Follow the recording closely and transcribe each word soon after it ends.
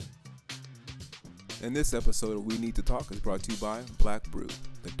And this episode of We Need to Talk is brought to you by Black Brew,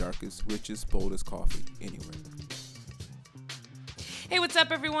 the darkest, richest, boldest coffee anywhere. Hey, what's up,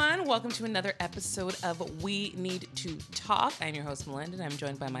 everyone? Welcome to another episode of We Need to Talk. I'm your host, Malynda, and I'm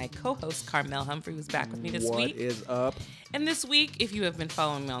joined by my co-host, Karmel Humphrey, who's back with me this week. What is up? And this week, if you have been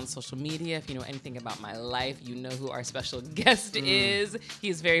following me on social media, if you know anything about my life, you know who our special guest is. He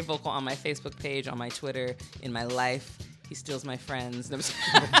is very vocal on my Facebook page, on my Twitter, in my life. He steals my friends. We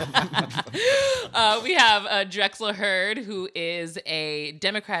have Drexel Hurd, who is a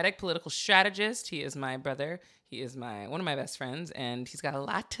Democratic political strategist. He is my brother. He is one of my best friends, and he's got a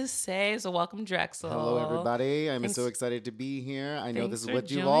lot to say. So welcome, Drexel. Hello, everybody. I'm so excited to be here. I know this is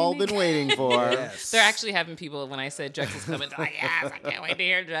what you've joining. all been waiting for. Yes. They're actually having people, when I said Drexel's coming, they're like, yes, I can't wait to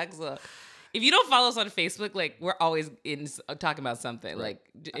hear Drexel. If you don't follow us on Facebook, like, we're always talking about something. Right.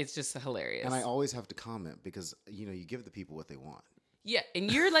 Like, it's just hilarious. And I always have to comment because, you know, you give the people what they want. Yeah,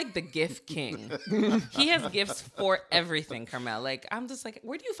 and you're like the gift king. He has gifts for everything, Karmel. Like, I'm just like,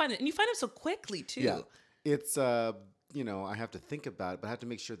 where do you find it? And you find them so quickly, too. Yeah. It's, you know, I have to think about it, but I have to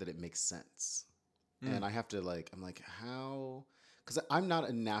make sure that it makes sense. And I have to, like, I'm like, how... Because I'm not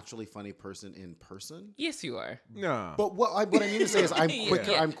a naturally funny person in person. Yes, you are. No. But what I mean to say is I'm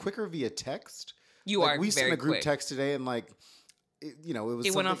quicker. Yeah. I'm quicker via text. You like, are we very sent a group quick. text today, and like,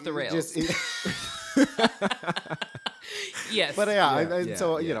 it went off the rails. Yes. But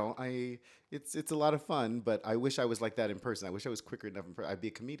you know, it's a lot of fun. But I wish I was like that in person. I wish I was quicker enough in person. I'd be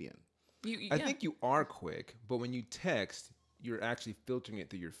a comedian. I think you are quick, but when you text, you're actually filtering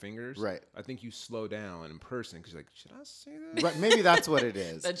it through your fingers. Right. I think you slow down in person because you're like, should I say that? Right. Maybe that's what it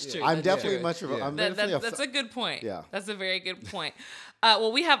is. That's true. I'm That's definitely true. much of a. Yeah. I'm definitely That's a good point. Yeah. That's a very good point.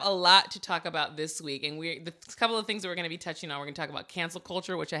 Well, we have a lot to talk about this week, and the couple of things that we're going to be touching on. We're going to talk about cancel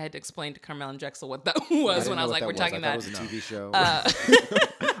culture, which I had to explain to Karmel and Drexel what that was when I was like, we're talking about. That was a TV show.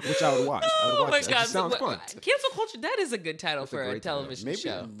 Which I would watch. Oh my It God! sounds fun. Cancel culture. That is a good title for a television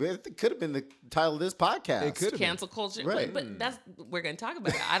show. Maybe it could have been the title of this podcast. It could have been. Cancel culture, Right. but we're going to talk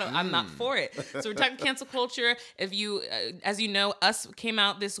about it. I'm not for it. So we're talking cancel culture. If you, as you know, Us came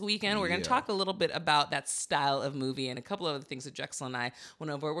out this weekend. We're going to talk a little bit about that style of movie and a couple of other things that Drexel and I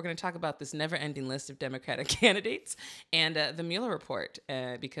went over. We're going to talk about this never-ending list of Democratic candidates and the Mueller report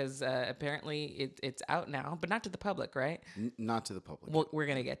because apparently it's out now, but not to the public, right? Not to the public. Well, we're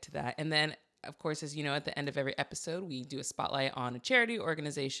going to get to that, and then. Of course, as you know, at the end of every episode, we do a spotlight on a charity,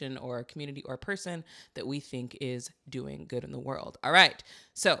 organization, or a community or person that we think is doing good in the world. All right.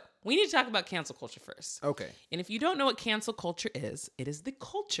 So we need to talk about cancel culture first. Okay. And if you don't know what cancel culture is, it is the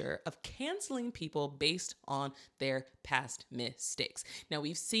culture of canceling people based on their past mistakes. Now,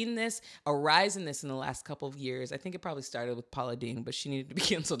 we've seen a rise in this in the last couple of years. I think it probably started with Paula Deen, but she needed to be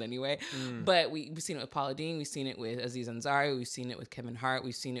canceled anyway. But we've seen it with Paula Deen. We've seen it with Aziz Ansari. We've seen it with Kevin Hart.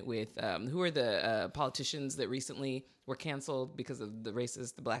 We've seen it with, who are the politicians that recently were canceled because of the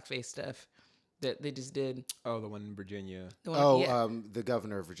blackface stuff that they just did? Oh, the one in Virginia. The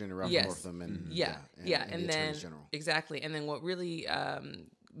governor of Virginia, Ralph Northam, and and the then Attorney General. exactly, and then what really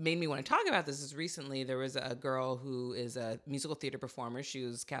made me want to talk about this is recently there was a girl who is a musical theater performer. She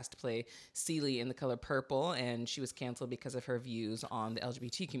was cast to play Celie in The Color Purple, and she was canceled because of her views on the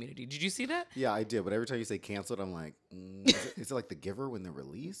LGBT community. Did you see that? Yeah, I did. But every time you say canceled, I'm like, is it like The Giver when they're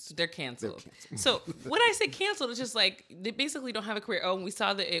released? They're canceled. So when I say canceled, it's just like they basically don't have a career. Oh, and we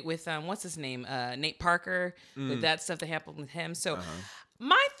saw it with what's his name, Nate Parker, with that stuff that happened with him. So.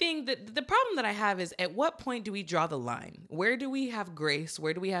 My thing, the problem that I have is at what point do we draw the line? Where do we have grace?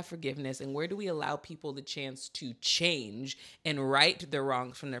 Where do we have forgiveness? And where do we allow people the chance to change and right their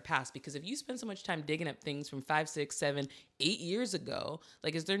wrongs from their past? Because if you spend so much time digging up things from 5, 6, 7, 8 years ago,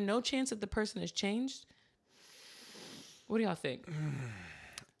 like, is there no chance that the person has changed? What do y'all think?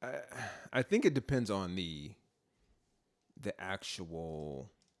 I think it depends on the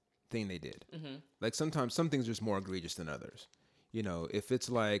actual thing they did. Like sometimes some things are just more egregious than others. You know, if it's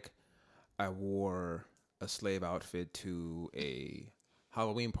like I wore a slave outfit to a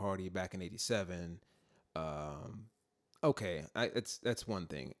Halloween party back in '87, okay, that's one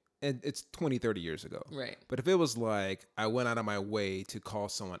thing. And it's 20, 30 years ago. Right. But if it was like I went out of my way to call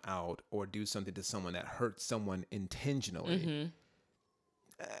someone out or do something to someone that hurt someone intentionally,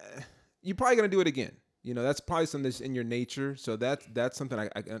 you're probably going to do it again. You know, that's probably something that's in your nature. So that's something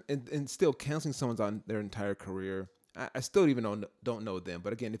and still canceling someone's on their entire career. I still even don't know them.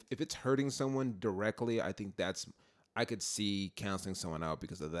 But again, if it's hurting someone directly, I think I could see canceling someone out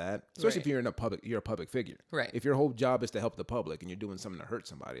because of that. Especially if you're you're a public figure. Right. If your whole job is to help the public and you're doing something to hurt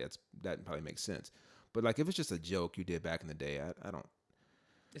somebody, that probably makes sense. But like if it's just a joke you did back in the day, I don't.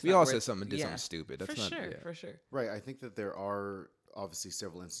 We all said something, did something stupid. That's for sure. Right. I think that there are obviously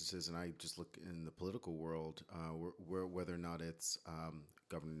several instances, and I just look in the political world, whether or not it's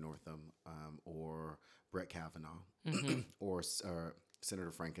Governor Northam or Brett Kavanaugh or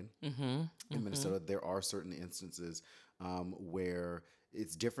Senator Franken in Minnesota, there are certain instances where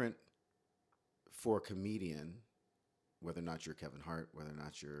it's different for a comedian, whether or not you're Kevin Hart, whether or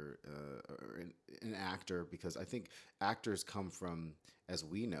not you're an actor, because I think actors come from, as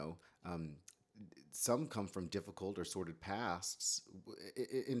we know, some come from difficult or sordid pasts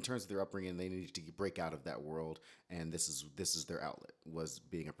in terms of their upbringing. They need to break out of that world, and this is their outlet, was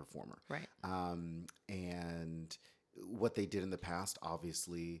being a performer. Right. And what they did in the past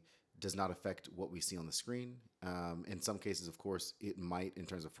obviously does not affect what we see on the screen. In some cases, of course, it might in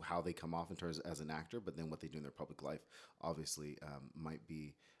terms of how they come off in terms as an actor, but then what they do in their public life obviously might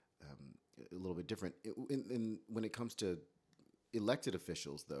be a little bit different. When it comes to elected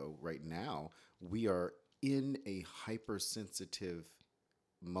officials, though, right now, we are in a hypersensitive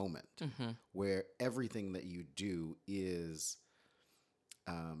moment where everything that you do is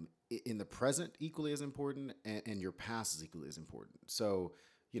in the present equally as important, and your past is equally as important. So,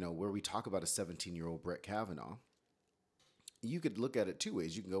 where we talk about a 17-year-old Brett Kavanaugh, you could look at it two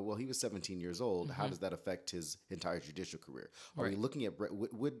ways. You can go, well, he was 17 years old. How does that affect his entire judicial career? Are we looking at Brett?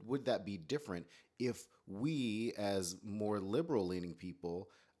 Would that be different if we, as more liberal-leaning people,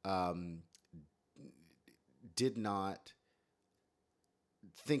 did not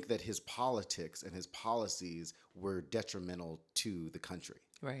think that his politics and his policies were detrimental to the country?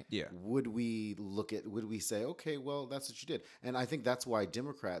 Right. Yeah. Would we say, okay, well, that's what you did? And I think that's why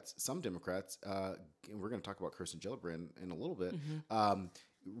some Democrats, and we're going to talk about Kirsten Gillibrand in a little bit,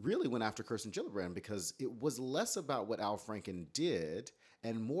 really went after Kirsten Gillibrand because it was less about what Al Franken did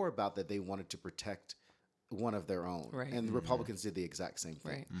and more about that they wanted to protect one of their own. Right. And the Republicans did the exact same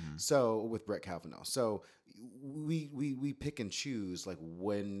thing. Right. So with Brett Kavanaugh. So we pick and choose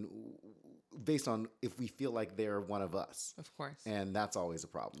based on if we feel like they're one of us. Of course. And that's always a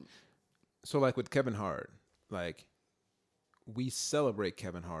problem. So like with Kevin Hart, like we celebrate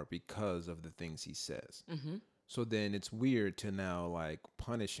Kevin Hart because of the things he says. So then it's weird to now like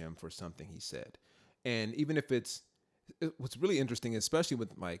punish him for something he said. And even if what's really interesting, especially with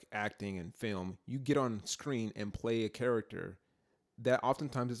like acting and film, you get on screen and play a character that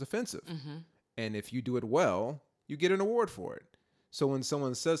oftentimes is offensive. And if you do it well, you get an award for it. So when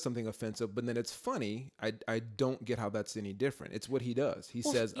someone says something offensive, but then it's funny, I don't get how that's any different. It's what he does. He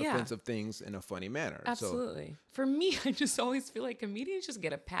says offensive things in a funny manner. Absolutely. For me, I just always feel like comedians just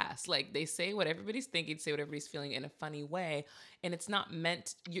get a pass. Like they say what everybody's thinking, say what everybody's feeling in a funny way, and it's not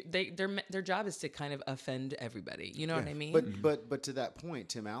meant. Their job is to kind of offend everybody. You know what I mean? But to that point,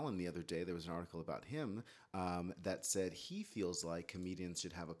 Tim Allen the other day, there was an article about him that said he feels like comedians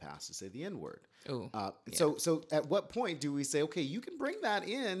should have a pass to say the N-word. So at what point do we say, okay, you can bring that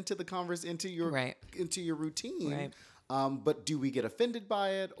into the into your routine, Right. But do we get offended by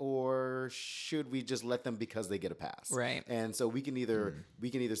it, or should we just let them because they get a pass? Right. And so we can either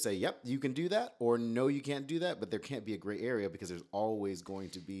say, yep, you can do that, or no, you can't do that. But there can't be a gray area because there's always going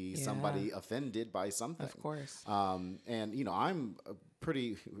to be somebody offended by something. Of course. And I'm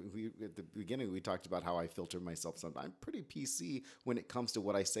pretty. At the beginning we talked about how I filter myself. Sometimes I'm pretty PC when it comes to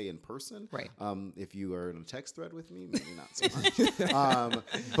what I say in person. Right. If you are in a text thread with me, maybe not so much.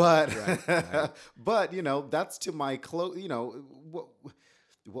 But but that's to my close.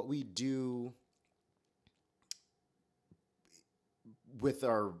 What we do with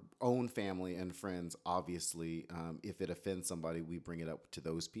our own family and friends, obviously, if it offends somebody, we bring it up to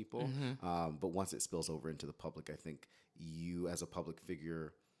those people. But once it spills over into the public, I think you, as a public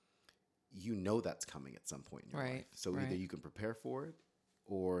figure, that's coming at some point in your life. So either you can prepare for it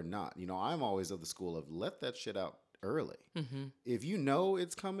or not. I'm always of the school of let that shit out early. If you know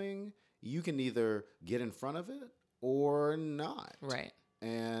it's coming, you can either get in front of it or not. Right.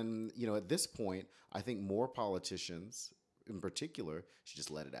 And, at this point, I think more politicians in particular should just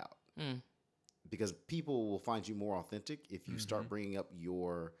let it out. Because people will find you more authentic if you start bringing up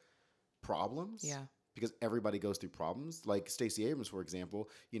your problems. Yeah. Because everybody goes through problems. Like Stacey Abrams, for example,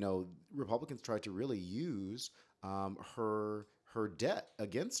 Republicans tried to really use her debt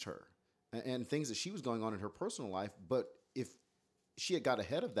against her and things that she was going on in her personal life. But if she had got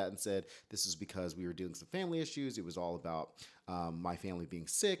ahead of that and said, this is because we were dealing with some family issues. It was all about my family being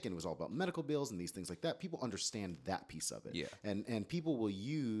sick, and it was all about medical bills and these things like that. People understand that piece of it. Yeah. And people will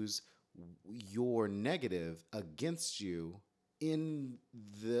use your negative against you in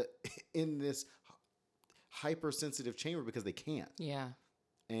this hypersensitive chamber because they can't. Yeah.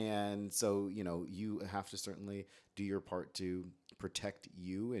 And so, you have to certainly do your part to protect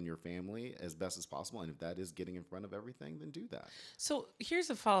you and your family as best as possible. And if that is getting in front of everything, then do that. So here's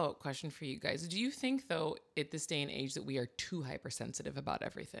a follow-up question for you guys. Do you think, though, at this day and age that we are too hypersensitive about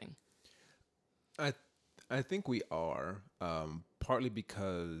everything? I think we are, partly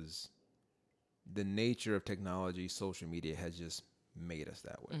because the nature of technology, social media has just made us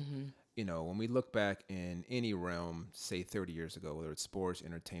that way. You know, when we look back in any realm, say 30 years ago, whether it's sports,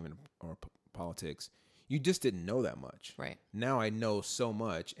 entertainment, or politics, you just didn't know that much. Right. Now I know so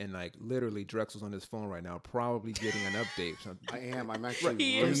much, and like literally Drexel's on his phone right now, probably getting an update. I'm actually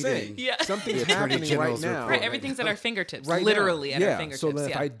He reading. is. saying, Yeah. something's The Attorney happening right General's now. report. Right, everything's at our fingertips, Right literally now. at our Yeah. fingertips. So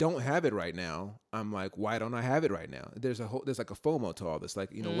then if I don't have it right now, I'm like, why don't I have it right now? There's like a FOMO to all this.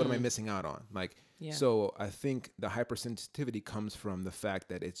 Like, you know, what am I missing out on? Like, so I think the hypersensitivity comes from the fact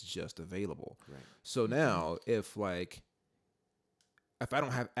that it's just available. Right. So now if I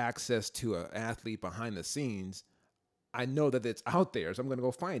don't have access to an athlete behind the scenes, I know that it's out there, so I'm going to go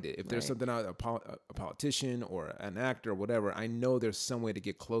find it. If there's something out, a politician or an actor or whatever, I know there's some way to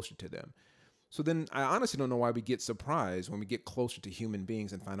get closer to them. So then I honestly don't know why we get surprised when we get closer to human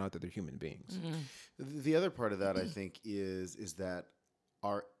beings and find out that they're human beings. The other part of that, I think, is that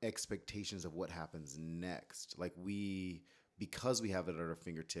our expectations of what happens next. Like because we have it at our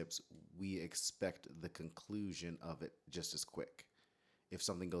fingertips, we expect the conclusion of it just as quick. If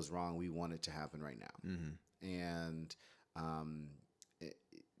something goes wrong, we want it to happen right now. And,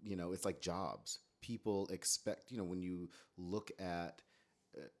 you know, it's like jobs. People expect, you know, when you look at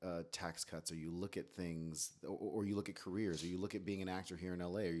tax cuts, or you look at things, or you look at careers, or you look at being an actor here in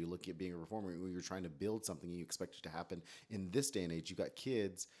LA, or you look at being a performer, when you're trying to build something and you expect it to happen in this day and age, you got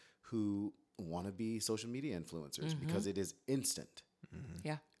kids who want to be social media influencers because it is instant.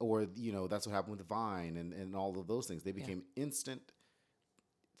 Yeah. Or, you know, that's what happened with Vine and all of those things. They became instant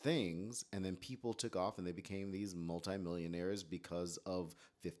things, and then people took off and they became these multimillionaires because of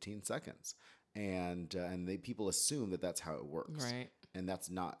 15 seconds. And people assume that that's how it works. Right. And that's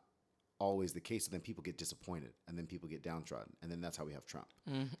not always the case. And then people get disappointed, and then people get downtrodden, and then that's how we have Trump.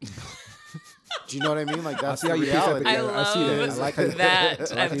 Do you know what I mean? Like, that's the reality. I love I see that. I like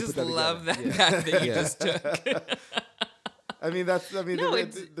that. I I like just that love that together. path that you just took.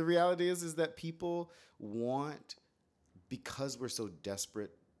 The reality is that people want, because we're so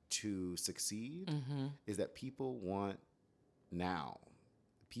desperate to succeed, is that people want now.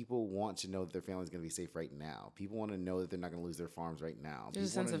 People want to know that their family's going to be safe right now. People want to know that they're not going to lose their farms right now.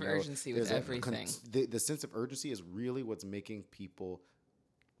 There's a People sense of urgency with everything. The sense of urgency is really what's making people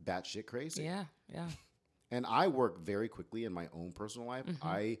batshit crazy. Yeah. And I work very quickly in my own personal life.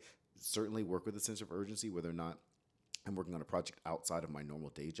 I certainly work with a sense of urgency, whether or not I'm working on a project outside of my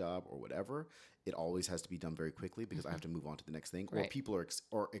normal day job or whatever. It always has to be done very quickly because I have to move on to the next thing. Or people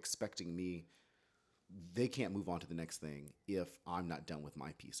are expecting me. They can't move on to the next thing if I'm not done with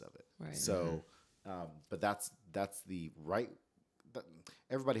my piece of it. Right. So, but that's the right.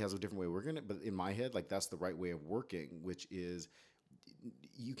 Everybody has a different way of working it, but in my head, like, that's the right way of working, which is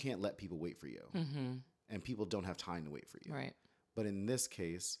you can't let people wait for you, and people don't have time to wait for you. Right. But in this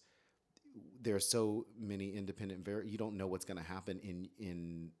case, there are so many independent. You don't know what's going to happen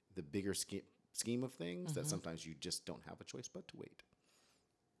in the bigger scheme of things that sometimes you just don't have a choice but to wait.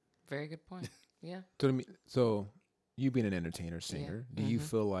 Very good point. Yeah. So you being an entertainer, singer, do you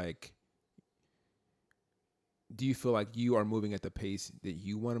feel like you are moving at the pace that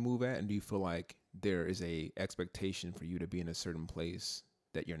you want to move at, and do you feel like there is a expectation for you to be in a certain place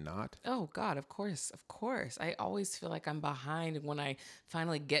that you're not? Oh God, of course. I always feel like I'm behind, and when I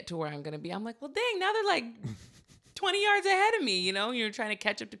finally get to where I'm going to be, I'm like, well, dang, now they're like 20 yards ahead of me. You know, you're trying to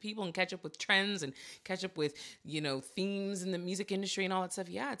catch up to people and catch up with trends and catch up with, you know, themes in the music industry and all that stuff.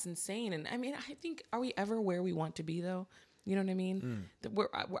 Yeah, it's insane. And I mean, I think, are we ever where we want to be though? You know what I mean?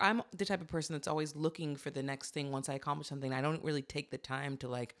 I'm the type of person that's always looking for the next thing. Once I accomplish something, I don't really take the time to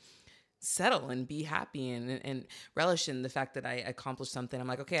like settle and be happy and relish in the fact that I accomplished something. I'm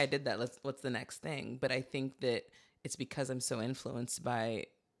like, okay, I did that. What's the next thing? But I think that it's because I'm so influenced by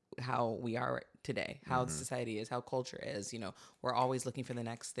how we are today, how society is, how culture is. You know, we're always looking for the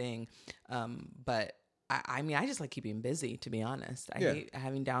next thing. But I mean, I just like keeping busy, to be honest. I hate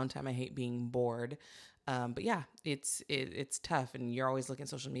having downtime. I hate being bored. But yeah, it's tough, and you're always looking at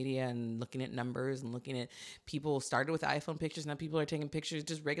social media and looking at numbers and looking at people started with iPhone pictures. Now people are taking pictures,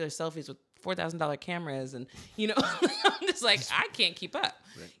 just regular selfies with $4,000 cameras, and you know, I'm just like, I can't keep up.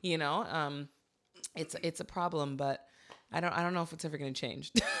 Right. You know, it's a problem, but I don't know if it's ever going to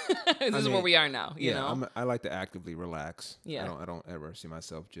change. This is where we are now. You know, I like to actively relax. Yeah, I don't ever see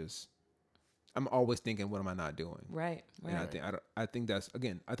myself just. I'm always thinking, what am I not doing? Right. And I think that's,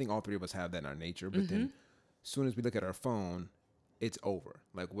 again, I think all three of us have that in our nature. But then as soon as we look at our phone, it's over.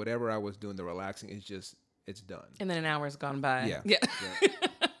 Like whatever I was doing, the relaxing it's done. And then an hour's gone by. Yeah. Yeah.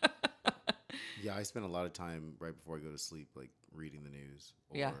 Yeah, I spend a lot of time right before I go to sleep, like reading the news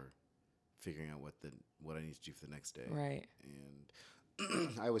or Yeah. figuring out what I need to do for the next day. Right.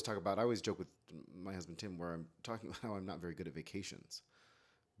 And I always joke with my husband Tim, where I'm talking about how I'm not very good at vacations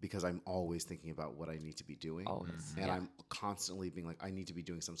because I'm always thinking about what I need to be doing. Always. And Yeah. I'm constantly being like, I need to be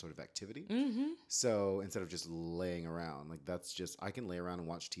doing some sort of activity. Mm-hmm. So instead of just laying around, like that's just, I can lay around and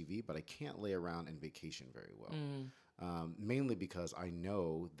watch TV, but I can't lay around and vacation very well. Mainly because I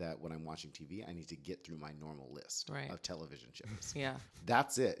know that when I'm watching TV, I need to get through my normal list Right. of television shows. Yeah.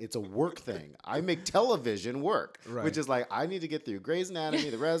 That's it. It's a work thing. I make television work, Right. which is like I need to get through Grey's Anatomy,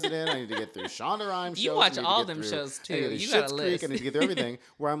 The Resident. I need to get through Shonda Rhimes shows. You watch I need to all get them through- shows, I need to too. get You Schitt's got a Creek. list. I need to get through everything.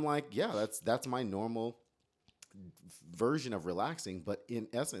 Where I'm like, yeah, that's my normal version of relaxing, but in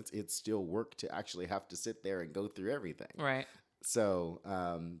essence, it's still work to actually have to sit there and go through everything. Right. So,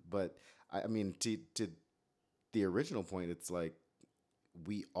 but I mean, to the original point, it's like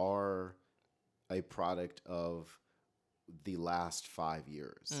we are a product of the last 5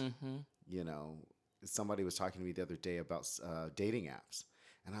 years. Mm-hmm. You know, somebody was talking to me the other day about dating apps.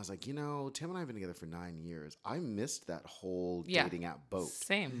 And I was like, Tim and I have been together for 9 years. I missed that whole Yeah. dating app boat.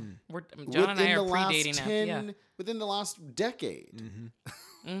 Same. John and I are pre-dating app. Yeah. Within the last decade.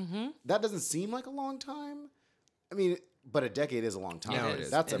 Mm-hmm. That doesn't seem like a long time. I mean, but a decade is a long time. Yeah, it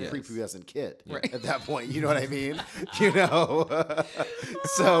is. That's It a is. prepubescent kid Right. at that point. You know what I mean?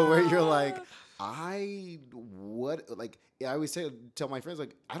 So where you're like, I always tell my friends,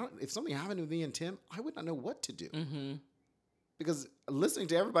 like, if something happened to me and Tim, I would not know what to do. Mm-hmm. Because listening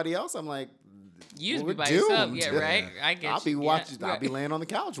to everybody else, I'm like, You just we're be by yourself. doomed. Yeah, right? I get I'll be you. watching. Yeah, I'll be right. laying on the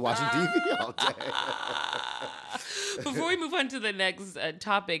couch watching TV all day. Before we move on to the next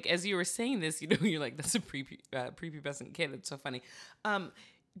topic, as you were saying this, you're like, that's a prepubescent kid. It's so funny.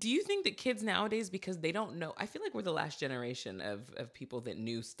 Do you think that kids nowadays, because they don't know, I feel like we're the last generation of people that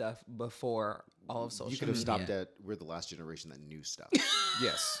knew stuff before all of social media. You could have stopped at, we're the last generation that knew stuff.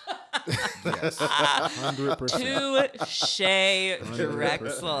 Yes. Yes. 100%. Touche,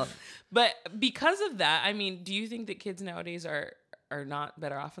 Drexel. But because of that, I mean, do you think that kids nowadays are not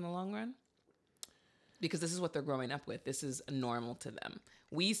better off in the long run? Because this is what they're growing up with. This is normal to them.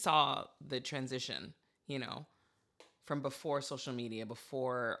 We saw the transition, from before social media,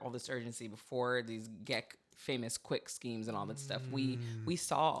 before all this urgency, before these get famous quick schemes and all that stuff. We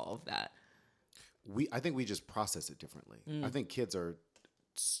saw all of that. I think we just process it differently. I think kids are,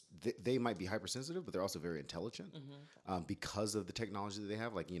 they might be hypersensitive, but they're also very intelligent because of the technology that they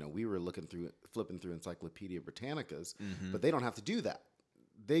have. Like, we were flipping through Encyclopedia Britannicas, but they don't have to do that.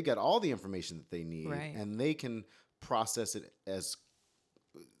 They got all the information that they need, Right. and they can process it as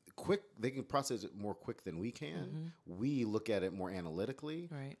quick. They can process it more quick than we can. We look at it more analytically.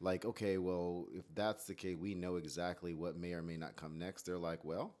 Right. Like, okay, well, if that's the case, we know exactly what may or may not come next. They're like,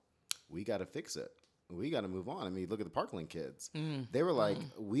 well, we got to fix it. We got to move on. I mean, look at the Parkland kids. They were like,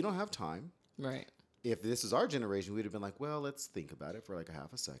 we don't have time. Right. If this is our generation, we'd have been like, well, let's think about it for like a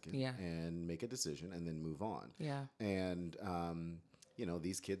half a second Yeah. and make a decision and then move on. Yeah. And,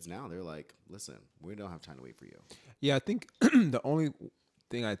 these kids now, they're like, listen, we don't have time to wait for you. Yeah, I think the only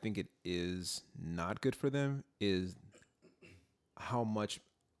thing I think it is not good for them is how much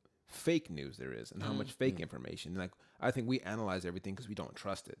fake news there is and how much fake information. Like, I think we analyze everything because we don't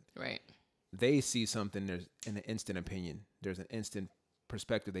trust it. Right. They see something, there's an instant opinion. There's an instant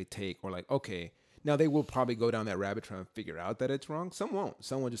perspective they take, or like, okay, now they will probably go down that rabbit trail and figure out that it's wrong. Some won't.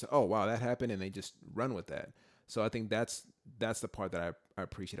 Some will just say, oh, wow, that happened, and they just run with that. So I think that's the part that I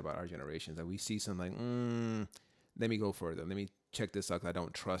appreciate about our generations, that we see something like, let me go further. Let me check this out. I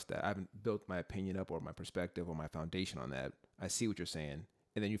don't trust that. I haven't built my opinion up or my perspective or my foundation on that. I see what you're saying.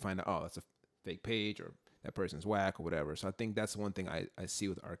 And then you find out, oh, that's a fake page, or that person's whack, or whatever. So I think that's one thing I see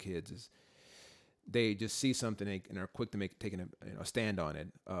with our kids is they just see something and are quick to taking a stand on it.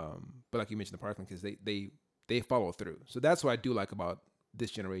 But like you mentioned, the Parkland kids, they follow through. So that's what I do like about this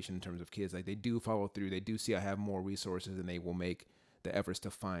generation in terms of kids. Like, they do follow through. They do see I have more resources, and they will make the efforts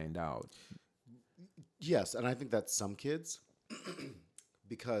to find out. Yes, and I think that's some kids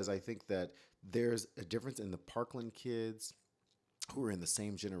because I think that there's a difference in the Parkland kids who are in the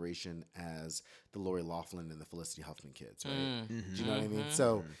same generation as the Lori Loughlin and the Felicity Huffman kids, right? Do you know what I mean?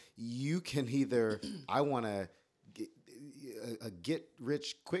 So you can either, I want to get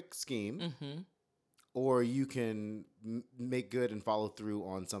rich quick scheme, or you can make good and follow through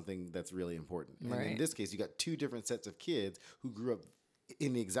on something that's really important. And in this case, you got two different sets of kids who grew up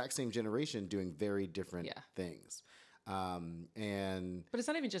in the exact same generation doing very different things. But it's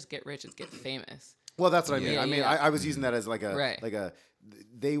not even just get rich; it's get famous. Well, that's what I mean. Yeah, I mean, yeah. I was using that as like a Right. like a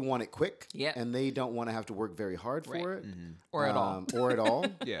they want it quick, Yep. and they don't want to have to work very hard for it, Or at all. or at all.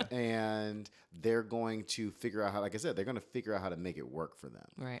 Yeah. And they're going to figure out how, like I said, they're going to figure out how to make it work for them.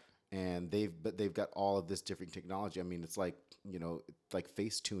 Right. And they've got all of this different technology. I mean, it's like, like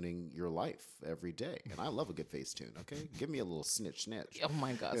face tuning your life every day. And I love a good face tune. Okay, give me a little snitch. Oh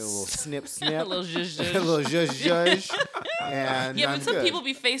my God. A little snip. A little zhuzh, zhuzh. A little zhuzh. And Yeah, I'm but some good. people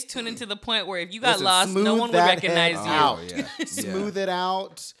be face tuning to the point where if you got Listen, lost, no smooth one would that recognize head you. out. Yeah. Smooth it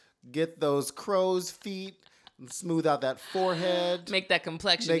out. Get those crow's feet. Smooth out that forehead. Make that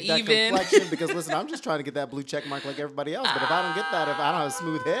complexion Make that even. complexion, because listen, I'm just trying to get that blue check mark like everybody else. But if I don't get that, if I don't have a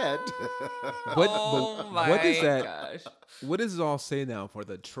smooth head, What is that? Gosh. What does it all say now for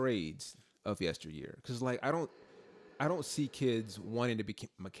the trades of yesteryear? Because like I don't see kids wanting to be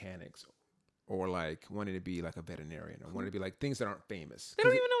mechanics or like wanting to be like a veterinarian or wanting to be like things that aren't famous. They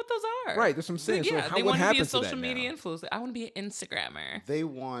don't even know what those are. Right, that's what I'm saying. So Yeah, how, they what want to be a happens to social that media now? influencer. I want to be an Instagrammer. they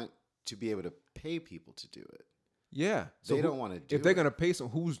want to be able to pay people to do it. Yeah, They don't wanna do If they're it. gonna pay some,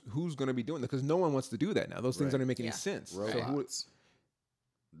 who's gonna be doing that? Because no one wants to do that now. Those things Right. don't make any Yeah. sense. Robots.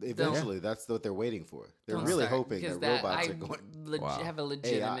 Eventually, that's what they're waiting for. They're Don't really start, hoping because that robots I are going. Wow. have a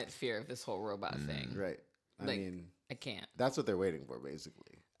legitimate fear of this whole robot thing. Right. I Like, mean, I can't. that's what they're waiting for,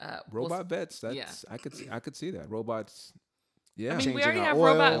 basically. Robot vets. That's yeah. I could see that robots. Yeah, I mean, we Changing already our have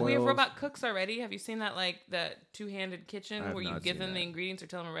oil. we have robot cooks already. Have you seen that, like that two-handed kitchen I have where you not give seen them the that. ingredients or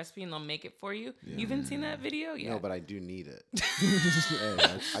tell them a recipe and they'll make it for you? You haven't seen that video? Yeah. No, but I do need it. Hey,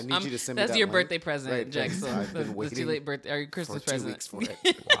 that's- I need you to send me That's that your link. birthday present, Right, thanks. Jackson. I've been That's waiting too late birthday or your for Christmas 2 present. weeks for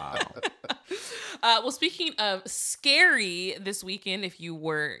it. wow. Well, speaking of scary, this weekend, if you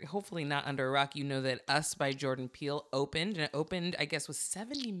were hopefully not under a rock, you know that Us by Jordan Peele opened, and it opened, I guess, was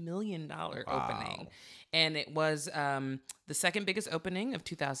 $70 million opening. And it was the second biggest opening of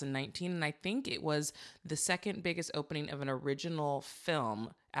 2019, and I think it was the second biggest opening of an original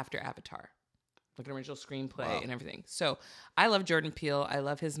film after Avatar. Like an original screenplay and everything. So I love Jordan Peele. I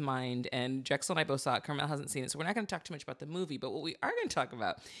love his mind. And Drexel and I both saw it. Karmel hasn't seen it. So we're not going to talk too much about the movie. But what we are going to talk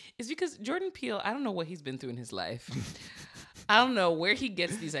about is because Jordan Peele, I don't know what he's been through in his life. I don't know where he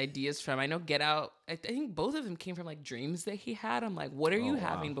gets these ideas from. I know Get Out. I think both of them came from like dreams that he had. I'm like, what are you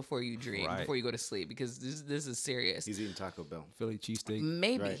having before you dream, Right. before you go to sleep? Because this is serious. He's eating Taco Bell. Philly cheesesteak.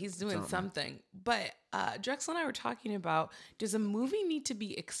 Maybe Right. he's doing something. But Drexel and I were talking about, does a movie need to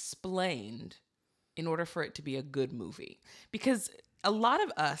be explained in order for it to be a good movie? Because a lot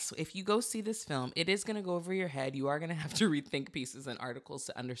of us, if you go see this film, it is going to go over your head. You are going to have to rethink pieces and articles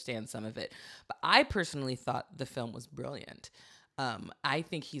to understand some of it. But I personally thought the film was brilliant. I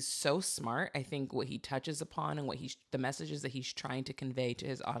think he's so smart. I think what he touches upon and the messages that he's trying to convey to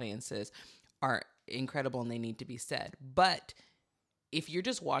his audiences are incredible and they need to be said. But if you're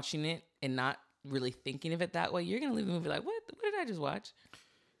just watching it and not really thinking of it that way, you're going to leave the movie like, what did I just watch?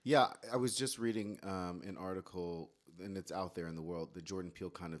 Yeah, I was just reading an article, and it's out there in the world, that Jordan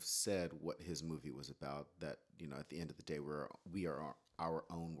Peele kind of said what his movie was about, that, at the end of the day, we are our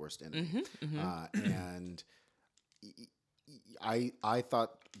own worst enemy. And I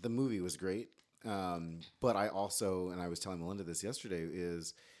thought the movie was great, but I also, and I was telling Malynda this yesterday,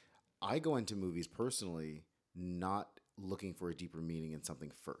 is I go into movies personally not looking for a deeper meaning in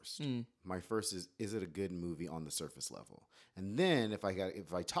something first. My first is it a good movie on the surface level? And then if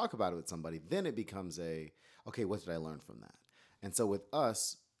I talk about it with somebody, then it becomes okay, what did I learn from that? And so with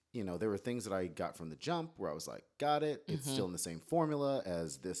Us, there were things that I got from the jump where I was like, got it. It's still in the same formula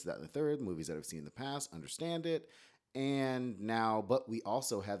as this, that, and the third movies that I've seen in the past, understand it. And now, but we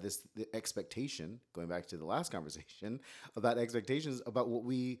also have the expectation, going back to the last conversation, about expectations about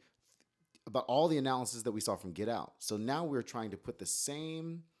about all the analysis that we saw from Get Out. So now we're trying to put the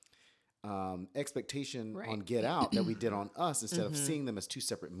same expectation on Get Out that we did on Us, instead of seeing them as two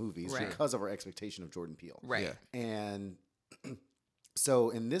separate movies because of our expectation of Jordan Peele. Right. Yeah. And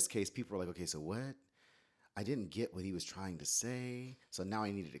so in this case, people are like, okay, so what? I didn't get what he was trying to say, so now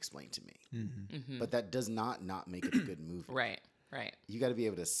I need it explained to me. But that does not make it a good movie. Right. You got to be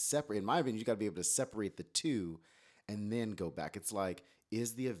able to separate, in my opinion, you got to be able to separate the two and then go back. It's like,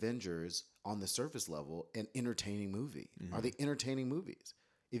 is the Avengers on the surface level an entertaining movie? Are they entertaining movies?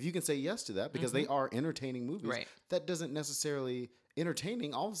 If you can say yes to that, because they are entertaining movies, that doesn't necessarily,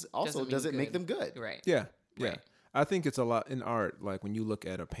 entertaining also doesn't make them good. Right. Yeah. Right. I think it's a lot in art. Like when you look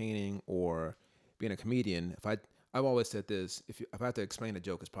at a painting or being a comedian, I've always said this, if I have to explain a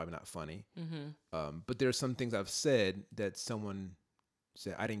joke, it's probably not funny. But there's some things I've said that someone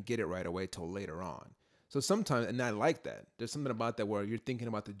said, I didn't get it right away till later on. So sometimes, and I like that. There's something about that where you're thinking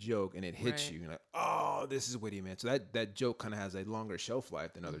about the joke and it hits you. You're like, oh, this is what he meant. So that joke kind of has a longer shelf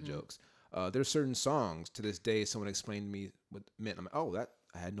life than other jokes. There's certain songs to this day. Someone explained to me what it meant. I'm like, oh, that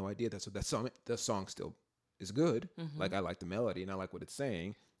I had no idea. That's what that song. The song still is good. Like I like the melody and I like what it's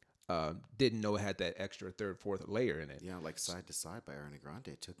saying. Didn't know it had that extra third, fourth layer in it. Yeah, like Side to Side by Ariana Grande.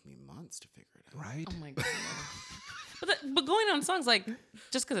 It took me months to figure it out. Right. Oh my god. But going on songs, like,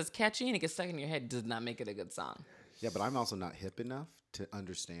 just because it's catchy and it gets stuck in your head does not make it a good song. Yeah, but I'm also not hip enough to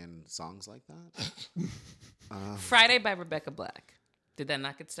understand songs like that. Friday by Rebecca Black. Did that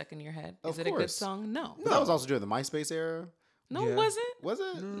not get stuck in your head? Is Of it a good course. song? No. But that was also during the MySpace era. No, Yeah. it wasn't. Was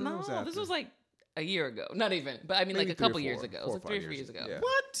it? No, it was this after. was like a year ago. Not even. But I mean, Maybe like a 3 or couple years 4, ago. It 4 was or like 3 or 5 4 years years ago. ago. Yeah.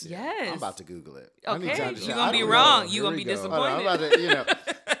 What? Yes. I'm about to Google it. I need Okay, to you're understand. gonna I be don't wrong. know. You're Here gonna we be go. disappointed. I'm about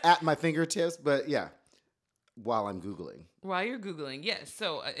to, at my fingertips, but yeah, while I'm Googling. While you're Googling, yes.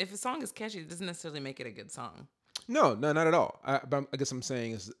 So if a song is catchy, it doesn't necessarily make it a good song. No, not at all. But I guess I'm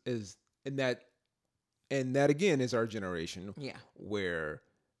saying is in that, and that again is our generation. Yeah. Where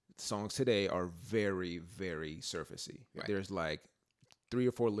songs today are very, very surfacey. Right. There's like 3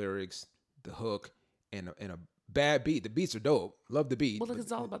 or 4 lyrics, the hook, and a bad beat. The beats are dope. Love the beat. Well, but-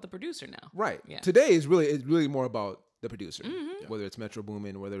 it's all about the producer now. right. Yeah. Today is really more about the producer. Whether it's Metro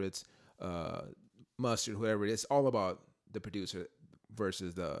Boomin, whether it's Mustard, whoever it is, all about the producer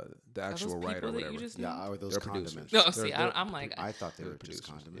versus the actual those writer people or that you whatever. just Yeah, named? are those They're producers. condiments? No, They're- see, they're- I'm like, I thought they They're were just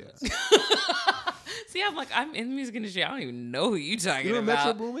producers, condiments. yeah. see, I'm like, I'm in the music industry. I don't even know who you talking You know what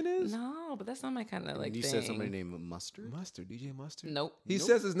Metro about. Boomin is? No, but that's not my kind of like You thing. said somebody named Mustard? Mustard, DJ Mustard. Nope. He Nope.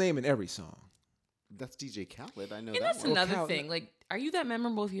 says his name in every song. That's DJ Khaled. I know And that that's one. another Cal- thing. Like, are you that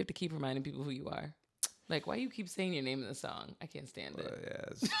memorable if you have to keep reminding people who you are? Like, why you keep saying your name in the song? I can't stand it.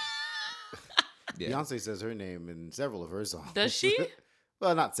 Yes. Yeah. Beyonce says her name in several of her songs. Does she?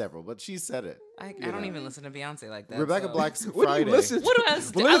 Well, not several, but she said it. I don't even listen to Beyonce like that. Rebecca so. Black's What do Friday. you listen to? What do I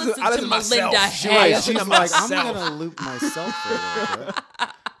listen to? Well, I listen I to listen to myself. Malynda She's Hale. like, She's to like, I'm myself. gonna loop myself for a little bit.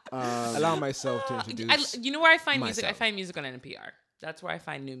 Allow myself to introduce. You know where I find music? I myself. find music on NPR. That's where I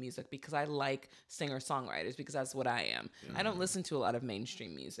find new music because I like singer-songwriters because that's what I am. I don't listen to a lot of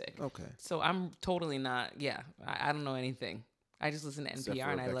mainstream music. Okay. So I'm totally not, I don't know anything. I just listen to Except NPR for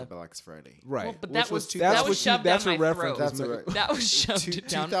and I Rebecca love Black's Friday. Right. Well, but Which that was was two- that that's was what shoved that's down what my reference throat. is. That's right. That was shoved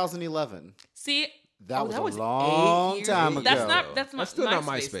down. 2011. See, That oh, was a that long 8 years time ago. ago. That's That's still not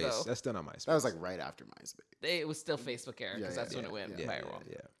MySpace, MySpace. though. That's still not MySpace. That was like right after MySpace. It was still Facebook era because Yeah, that's when yeah, it went yeah, viral.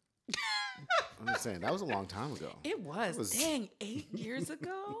 yeah. I'm just saying that was a long time ago. It was. It was- Dang, 8 years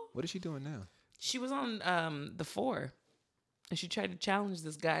ago. What is she doing now? She was on The Four, and she tried to challenge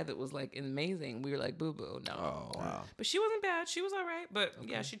this guy that was like amazing. We were like, boo boo, no. Oh wow. But she wasn't bad. She was all right. But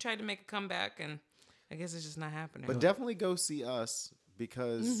yeah, she tried to make a comeback, and I guess it's just not happening. But definitely go see Us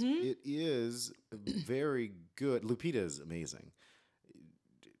because it is very good. Lupita is amazing.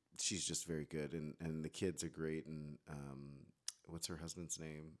 She's just very good, and the kids are great. And what's her husband's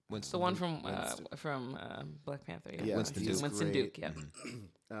name? It's the one from Winston. Black Panther. Yeah, Winston he's Duke. Winston great. Duke.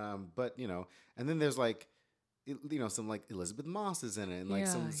 Yeah. But and then there's like, some like Elizabeth Moss is in it, and like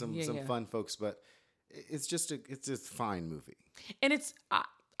some Yeah. fun folks. But it's just a fine movie. And it's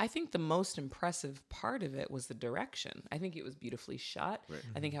I think the most impressive part of it was the direction. I think it was beautifully shot. Right.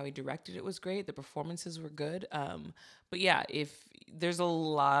 I think how he directed it was great. The performances were good. But yeah, if there's a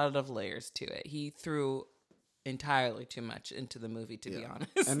lot of layers to it. He threw entirely too much into the movie, to be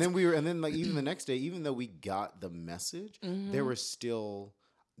honest. And then like even the next day, even though we got the message, there were still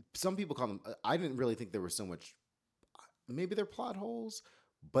some people call them. I didn't really think there was so much. Maybe they're plot holes,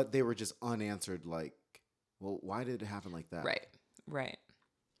 but they were just unanswered. Like, well, why did it happen like that? Right.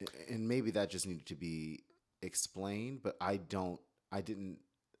 And maybe that just needed to be explained, but I don't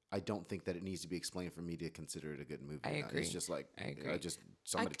think that it needs to be explained for me to consider it a good movie. I agree. It's just like, I agree.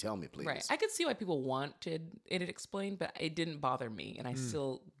 Somebody tell me, please. Right. I could see why people wanted it explained, but it didn't bother me, and I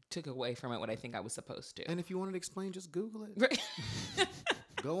still took away from it what I think I was supposed to. And if you want it explained, just Google it. Right.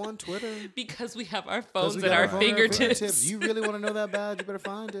 Go on Twitter. Because we have our 'Cause phones we at got our phone at fingertips. You really want to know that bad? You better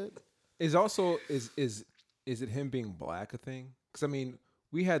find it. Is also is it him being black a thing? Because I mean,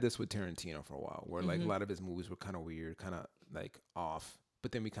 we had this with Tarantino for a while, where like a lot of his movies were kind of weird, kind of like off.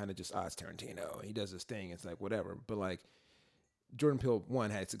 But then we kind of just, it's Tarantino. He does his thing. It's like whatever. But like Jordan Peele,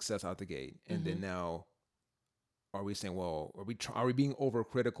 one, had success out the gate, and then now, are we saying, well, are we being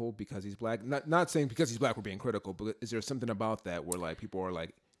overcritical because he's black? Not saying because he's black we're being critical, but is there something about that where like people are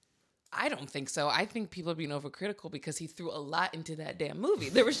like, I don't think so. I think people are being overcritical because he threw a lot into that damn movie.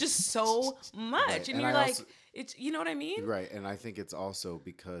 There was just so much. Right. And And you're I like, also- it's, you know what I mean? Right, and I think it's also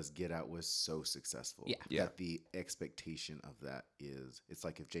because Get Out was so successful. Yeah. That the expectation of that it's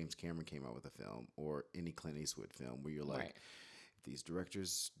like if James Cameron came out with a film or any Clint Eastwood film where you're like, Right. these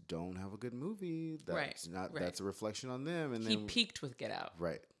directors don't have a good movie. Right, That's a reflection on them. And he then peaked with Get Out.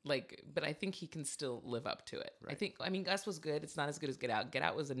 right. Like, but I think he can still live up to it. Right. I mean, Us was good. It's not as good as Get Out. Get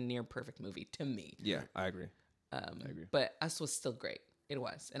Out was a near perfect movie to me. Yeah, I agree. I agree. But Us was still great. It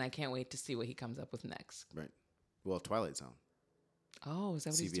was. And I can't wait to see what he comes up with next. Right. Well, Twilight Zone. Oh, is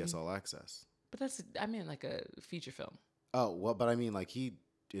that what he's doing? CBS All Access. But that's, I mean, like a feature film. Oh, well, but I mean, like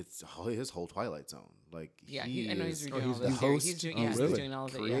it's his whole Twilight Zone. Like, Yeah, he I know he's is, redoing he's all the this. host. He's doing, Oh, he's really? doing all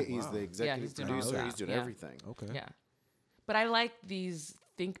of it. Yeah. He's the executive he's doing all producer. that. He's doing Yeah. everything. Okay. Yeah. But I like these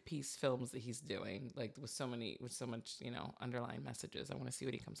think piece films that he's doing, like with so much, underlying messages. I want to see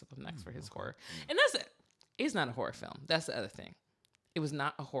what he comes up with next for his horror. And that's it. It's not a horror film. That's the other thing. It was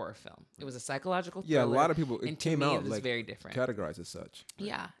not a horror film. It was a psychological thriller. Yeah, a lot of people, and it to came me, out it was like very different. categorized as such.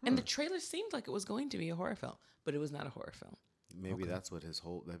 Yeah. And the trailer seemed like it was going to be a horror film, but it was not a horror film. Maybe that's what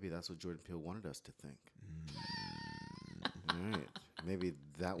maybe that's what Jordan Peele wanted us to think. All right. Maybe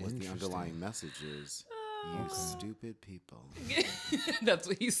that was the underlying message is, you stupid people. That's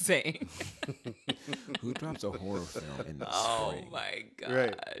what he's saying. Who drops a horror film in the Oh spring? my gosh.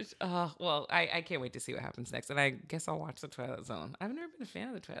 Right. Well, I can't wait to see what happens next. And I guess I'll watch The Twilight Zone. I've never been a fan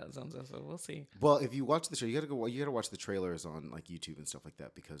of The Twilight Zone, so we'll see. Well, if you watch the show, you gotta watch the trailers on like YouTube and stuff like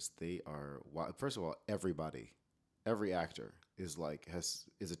that, because they are, first of all, every actor is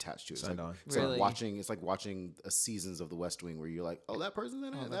attached to it. Signed on. It's Really? like watching seasons of The West Wing, where you're like, oh, that person's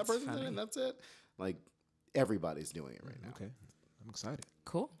in it, that that's person's in funny. it, and that's it. Like, everybody's doing it right now. Okay, I'm excited.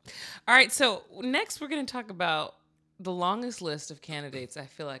 Cool. All right, so next we're going to talk about the longest list of candidates I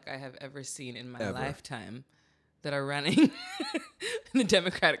feel like I have ever seen in my lifetime that are running in the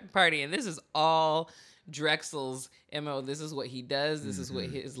Democratic Party. And this is all Drexel's MO. This is what he does. This is what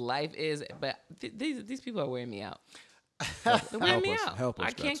his life is. But these people are wearing me out. They're wearing me out. Help us,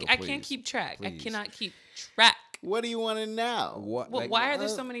 I can't Drexel, keep track. I please. cannot keep track. What do you want to know? What? Well, why are there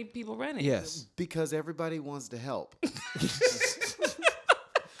so many people running? Yes. Because everybody wants to help.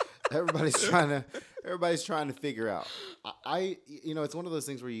 Everybody's trying to figure out. It's one of those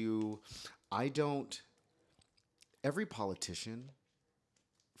things where every politician,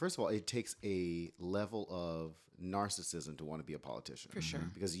 first of all, it takes a level of narcissism to want to be a politician. For sure.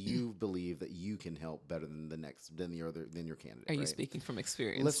 Because you believe that you can help better than your candidate. Are you right? speaking from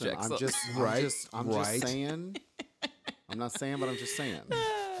experience, Listen, Drexel? I'm just saying. I'm not saying, but I'm just saying.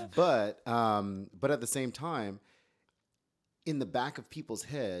 But at the same time, in the back of people's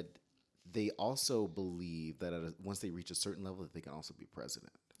head, they also believe that once they reach a certain level, that they can also be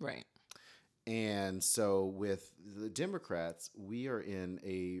president. Right. And so with the Democrats, we are in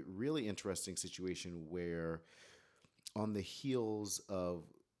a really interesting situation where, on the heels of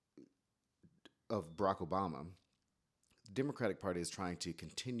Barack Obama, the Democratic Party is trying to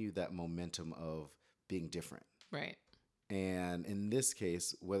continue that momentum of being different. Right. And in this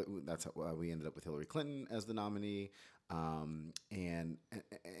case, that's how we ended up with Hillary Clinton as the nominee. And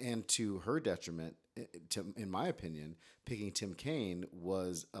to her detriment, in my opinion, picking Tim Kaine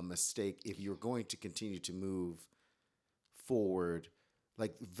was a mistake if you're going to continue to move forward.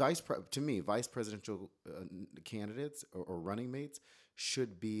 Like vice presidential candidates or running mates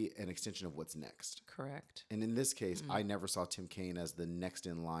should be an extension of what's next. Correct. And in this case, I never saw Tim Kaine as the next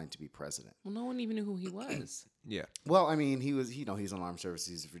in line to be president. Well, no one even knew who he was. Yeah. Well, I mean, he's on armed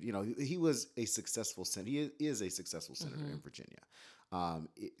services. He was a successful senator. He is a successful senator in Virginia.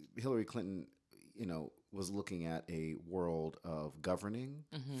 Hillary Clinton, was looking at a world of governing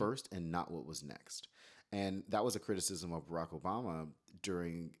first and not what was next. And that was a criticism of Barack Obama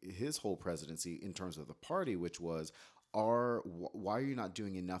during his whole presidency in terms of the party, which was, why are you not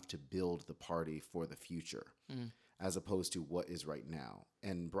doing enough to build the party for the future as opposed to what is right now?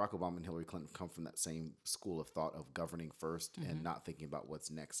 And Barack Obama and Hillary Clinton come from that same school of thought of governing first and not thinking about what's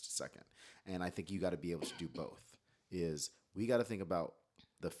next second. And I think you got to be able to do both. We got to think about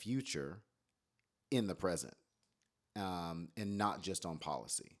the future in the present and not just on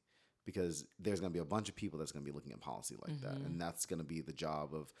policy. Because there's going to be a bunch of people that's going to be looking at policy like that, and that's going to be the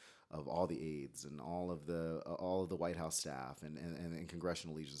job of all the aides and all of the White House staff and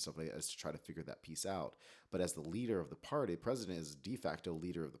congressional leaders and stuff like that, is to try to figure that piece out. But as the leader of the party, the president is de facto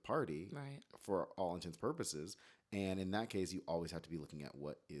leader of the party, Right. for all intents and purposes. And in that case, you always have to be looking at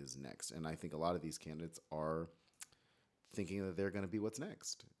what is next. And I think a lot of these candidates are thinking that they're going to be what's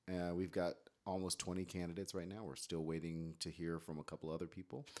next. We've got almost 20 candidates right now. We're still waiting to hear from a couple other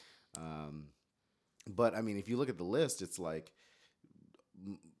people. But I mean, if you look at the list, it's like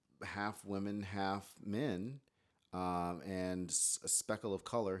half women, half men, and a speckle of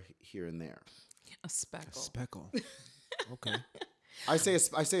color here and there. A speckle. Speckle. Okay. I say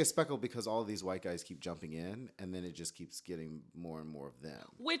a speckle because all of these white guys keep jumping in, and then it just keeps getting more and more of them.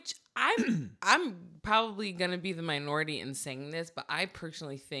 Which I'm probably gonna be the minority in saying this, but I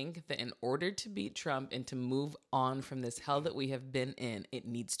personally think that in order to beat Trump and to move on from this hell that we have been in, it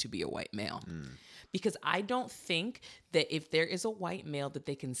needs to be a white male. Because I don't think that if there is a white male that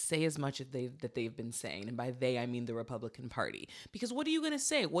they can say as much as they've been saying, and by they I mean the Republican Party. Because what are you gonna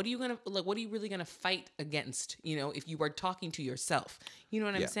say? What are you really gonna fight against? If you are talking to yourself, you know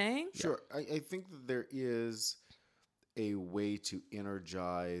what I'm saying? Sure, I think that there is a way to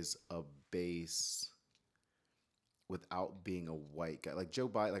energize a base without being a white guy, like Joe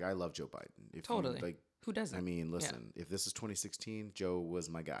Biden. Like I love Joe Biden. Totally. Who doesn't? I mean, listen. If this is 2016, Joe was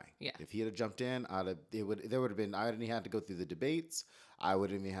my guy. Yeah. If he had jumped in, there would have been. I didn't have to go through the debates. I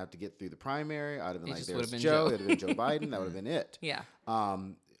wouldn't even have to get through the primary. I'd have been like, "There's Joe." It would have been Joe Biden. That would have been it. Yeah.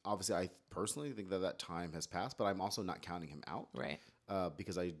 Obviously, I personally think that time has passed, but I'm also not counting him out. Right.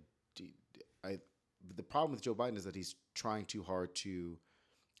 Because the problem with Joe Biden is that he's trying too hard to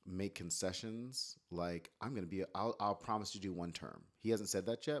make concessions. Like I'll promise to do one term. He hasn't said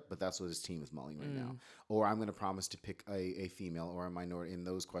that yet, but that's what his team is mulling right now. Or I'm going to promise to pick a female or a minority, and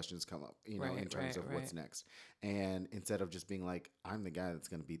those questions come up, in terms of what's next. And instead of just being like, I'm the guy that's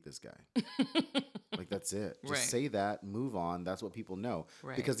going to beat this guy. Like that's it. Just say that, move on. That's what people know.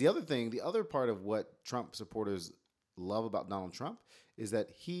 Right. Because the other part of what Trump supporters love about Donald Trump is that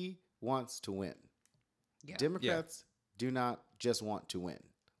he wants to win. Yeah. Democrats do not just want to win.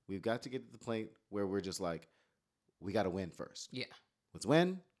 We've got to get to the point where we're just like, we got to win first. Yeah. Let's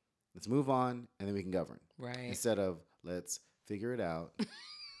win. Let's move on, and then we can govern. Right. Instead of let's figure it out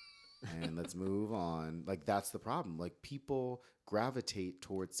and let's move on. Like that's the problem. Like people gravitate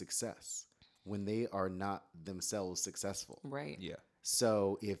towards success when they are not themselves successful. Right. Yeah.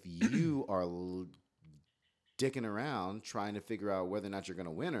 So if you are dicking around trying to figure out whether or not you're going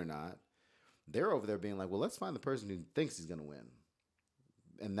to win or not, they're over there being like, well, let's find the person who thinks he's going to win.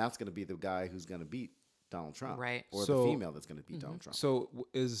 And that's going to be the guy who's going to beat Donald Trump. Right. Or the female that's going to beat Donald Trump. So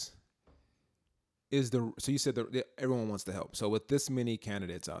so you said that everyone wants to help. So with this many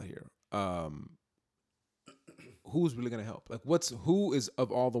candidates out here, who's really going to help? Like who is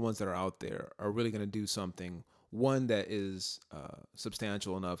of all the ones that are out there are really going to do something, one that is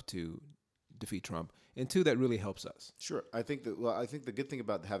substantial enough to defeat Trump, and two that really helps us? Sure. I think the good thing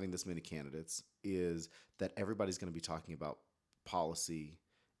about having this many candidates is that everybody's going to be talking about policy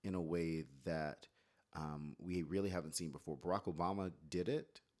in a way that we really haven't seen before. Barack Obama did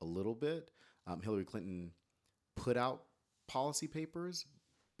it a little bit. Hillary Clinton put out policy papers,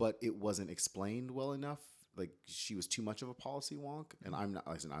 but it wasn't explained well enough. Like she was too much of a policy wonk. And I'm not.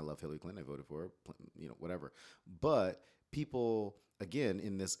 Listen, I love Hillary Clinton. I voted for her. Whatever. But people, again,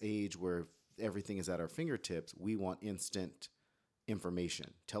 in this age where everything is at our fingertips, we want instant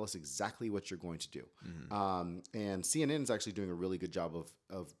information. Tell us exactly what you're going to do. And CNN is actually doing a really good job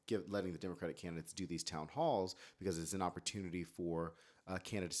of letting the Democratic candidates do these town halls because it's an opportunity for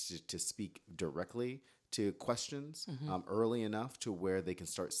candidates to speak directly to questions early enough to where they can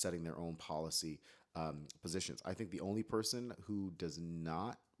start setting their own policy positions. I think the only person who does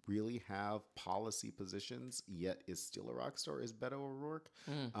not really have policy positions yet is still a rock star is Beto O'Rourke,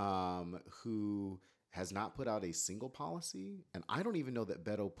 who has not put out a single policy. And I don't even know that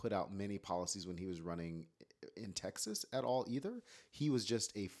Beto put out many policies when he was running in Texas at all either. He was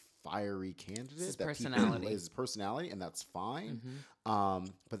just a fiery candidate. His personality, and that's fine.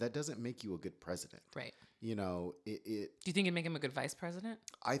 But that doesn't make you a good president. Right. Do you think it'd make him a good vice president?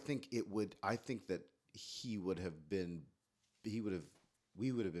 I think it would. I think that we would have been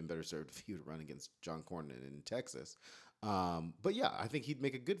better served if he would run against John Cornyn in Texas. But yeah, I think he'd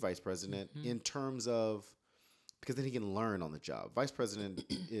make a good vice president in terms of, because then he can learn on the job. Vice president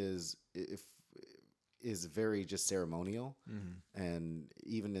is very just ceremonial, and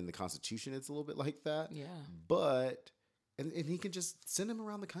even in the Constitution, it's a little bit like that. Yeah. But and he can just send him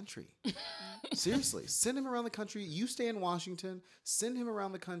around the country. Seriously, send him around the country. You stay in Washington. Send him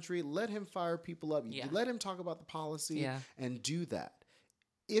around the country. Let him fire people up. Yeah. Let him talk about the policy and do that.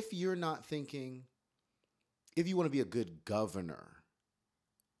 If you're not thinking, if you want to be a good governor,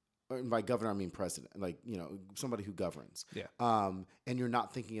 and by governor I mean president, like somebody who governs. Yeah. And you're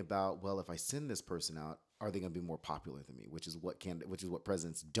not thinking about, well, if I send this person out, are they going to be more popular than me? Which is what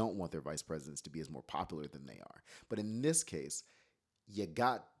presidents don't want their vice presidents to be, as more popular than they are. But in this case, you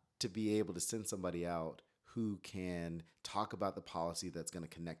got to be able to send somebody out who can talk about the policy that's going to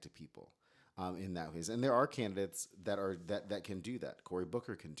connect to people. In that ways, and there are candidates that can do that. Cory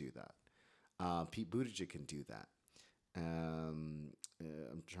Booker can do that. Pete Buttigieg can do that. I'm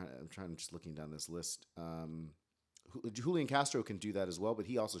just looking down this list. Julian Castro can do that as well, but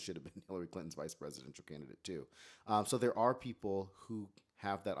he also should have been Hillary Clinton's vice presidential candidate too. So there are people who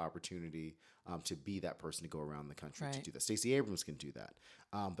have that opportunity to be that person to go around the country to do that. Stacey Abrams can do that,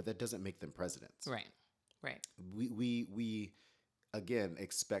 but that doesn't make them presidents. Right. We again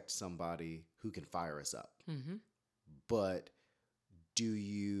expect somebody who can fire us up, but do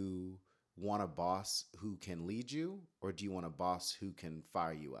you want a boss who can lead you, or do you want a boss who can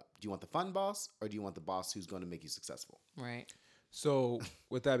fire you up? Do you want the fun boss, or do you want the boss who's going to make you successful? Right. So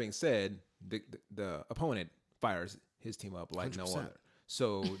with that being said, the opponent fires his team up like 100%. No other.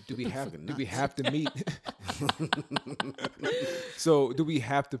 So do we have to meet? So do we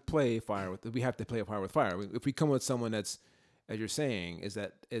have to play fire with? Do we have to play fire with fire? If we come with someone that's, as you're saying, is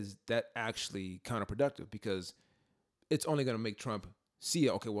that actually counterproductive, because it's only going to make Trump see,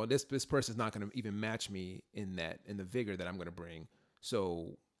 okay, well, this person's not going to even match me in the vigor that I'm going to bring.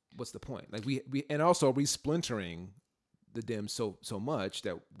 So what's the point? Like we and also are we splintering the Dems so much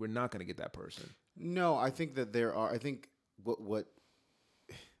that we're not going to get that person? No, I think that there are. I think what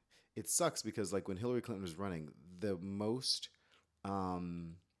it sucks, because like when Hillary Clinton was running, the most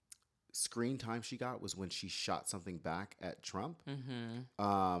screen time she got was when she shot something back at Trump,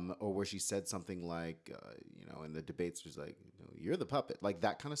 or where she said something like, in the debates, was like, you're the puppet, like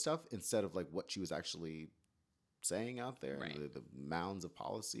that kind of stuff, instead of like what she was actually saying out there, the mounds of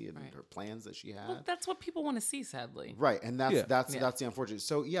policy and her plans that she had. Well, that's what people want to see, sadly. Right, and that's the unfortunate.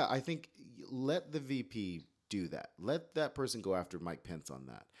 So yeah, I think let the VP do that. Let that person go after Mike Pence on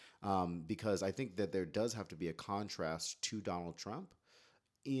that, because I think that there does have to be a contrast to Donald Trump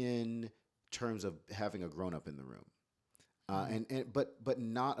in terms of having a grown-up in the room, but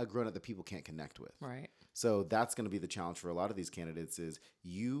not a grown-up that people can't connect with. Right. So that's going to be the challenge for a lot of these candidates: is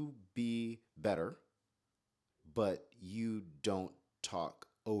you be better, but you don't talk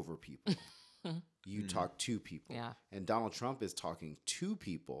over people. You talk to people. Yeah. And Donald Trump is talking to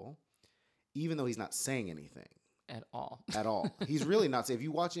people, even though he's not saying anything. At all. At all. He's really not saying. If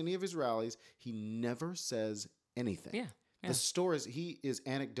you watch any of his rallies, he never says anything. Yeah. The stories, he is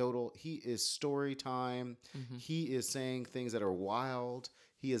anecdotal. He is story time. He is saying things that are wild.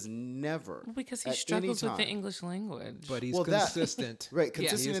 He is never. Well, because he struggles with the English language. But he's consistent. Right,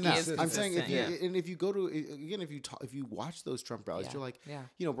 consistent in that. I'm saying if you go to, again, if you watch those Trump rallies, you're like,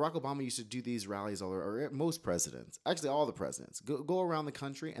 Barack Obama used to do these rallies or most presidents, actually all the presidents, go around the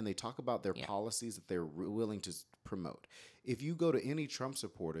country and they talk about their policies that they're willing to promote. If you go to any Trump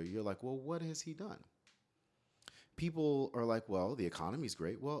supporter, you're like, well, what has he done? People are like, well, the economy's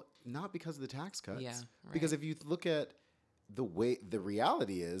great. Well, not because of the tax cuts. Yeah, Because if you look at the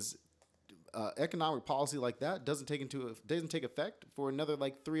reality is, economic policy like that doesn't take effect for another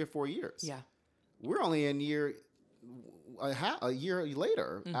like 3 or 4 years. Yeah. We're only in a year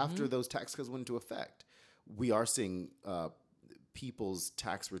later after those tax cuts went into effect. We are seeing people's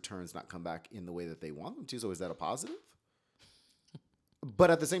tax returns not come back in the way that they want them to. So is that a positive?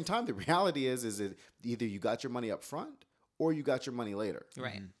 But at the same time, the reality is that either you got your money up front or you got your money later.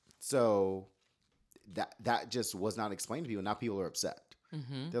 Right. So that just was not explained to people. Now people are upset.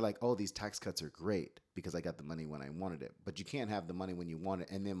 They're like, oh, these tax cuts are great because I got the money when I wanted it. But you can't have the money when you want it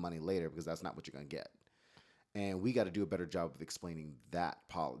and then money later, because that's not what you're going to get. And we got to do a better job of explaining that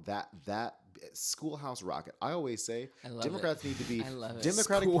schoolhouse rocket. I always say Democrats need to be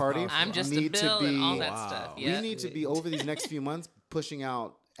Democratic Party. I'm just a bill and all that stuff. We need to be over these next few months pushing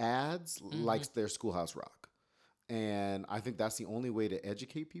out ads like their Schoolhouse Rock. And I think that's the only way to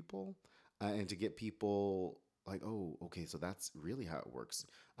educate people and to get people like, oh, okay, so that's really how it works.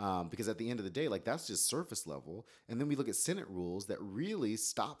 Because at the end of the day, like that's just surface level. And then we look at Senate rules that really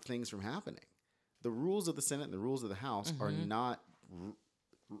stop things from happening. The rules of the Senate and the rules of the House are not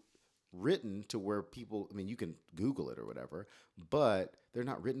written to where people, I mean, you can Google it or whatever, but they're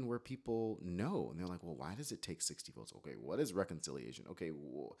not written where people know. And they're like, well, why does it take 60 votes? Okay, what is reconciliation? Okay,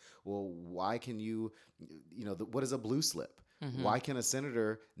 well, why can what is a blue slip? Why can a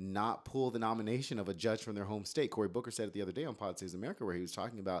senator not pull the nomination of a judge from their home state? Cory Booker said it the other day on Pod Saves America, where he was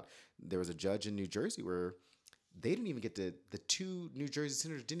talking about there was a judge in New Jersey where they didn't even get to, the 2 New Jersey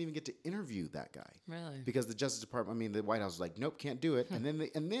senators didn't even get to interview that guy. Really? Because the Justice Department, the White House was like, nope, can't do it. And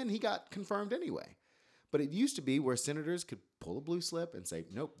then he got confirmed anyway. But it used to be where senators could pull a blue slip and say,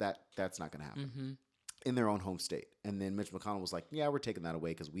 nope, that's not going to happen in their own home state. And then Mitch McConnell was like, yeah, we're taking that away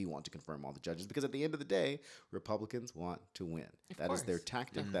because we want to confirm all the judges. Because at the end of the day, Republicans want to win. That is their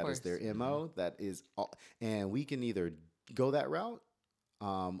tactic. That is their MO. That is all. And we can either go that route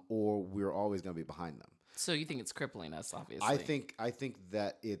or we're always going to be behind them. So you think it's crippling us, obviously? I think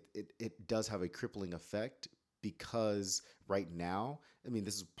that it does have a crippling effect because right now, I mean,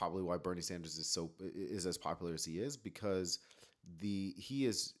 this is probably why Bernie Sanders is as popular as he is, because he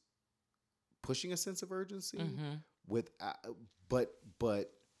is pushing a sense of urgency with,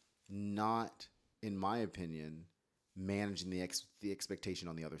 but not, in my opinion, managing the expectation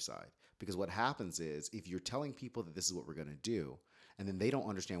on the other side. Because what happens is, if you're telling people that this is what we're going to do, and then they don't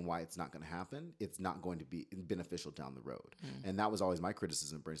understand why it's not going to happen, it's not going to be beneficial down the road. And that was always my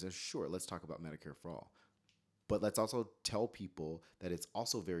criticism of Bernie Sanders. Sure, let's talk about Medicare for all. But let's also tell people that it's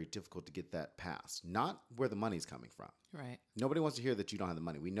also very difficult to get that passed. Not where the money's coming from. Right. Nobody wants to hear that you don't have the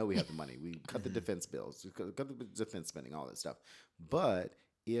money. We know we have the money. We cut the defense bills, we cut the defense spending, all that stuff. But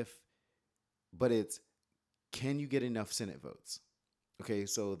it's, can you get enough Senate votes? Okay,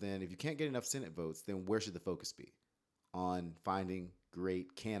 so then if you can't get enough Senate votes, then where should the focus be? On finding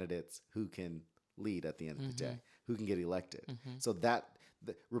great candidates who can lead at the end of the day, who can get elected. So that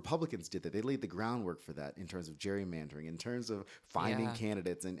the Republicans did that. They laid the groundwork for that in terms of gerrymandering, in terms of finding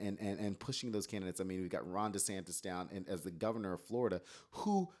candidates and pushing those candidates. I mean, we've got Ron DeSantis down as the governor of Florida,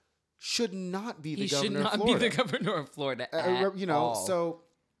 who should not be the governor of Florida. He should not be the governor of Florida at all. So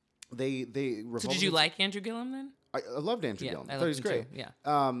they Republicans. So did you like Andrew Gillum then? I loved Andrew Gillum. I thought he was great.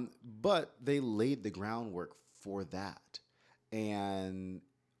 But they laid the groundwork for that, and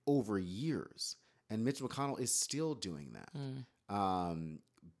over years, and Mitch McConnell is still doing that.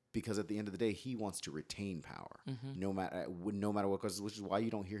 Because at the end of the day, he wants to retain power, no matter what causes, which is why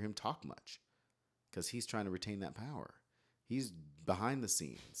you don't hear him talk much, because he's trying to retain that power. He's behind the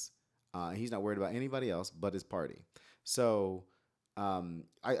scenes. He's not worried about anybody else but his party. So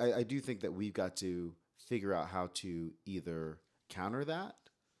I do think that we've got to figure out how to either counter that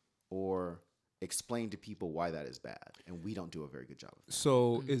or explain to people why that is bad. And we don't do a very good job of that.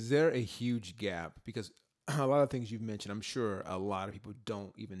 So is there a huge gap? Because a lot of things you've mentioned, I'm sure a lot of people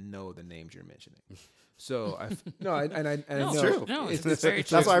don't even know the names you're mentioning. So I know. It's true. No, it's very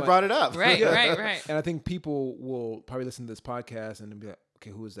true. That's why I brought it up. Right. And I think people will probably listen to this podcast and be like, okay,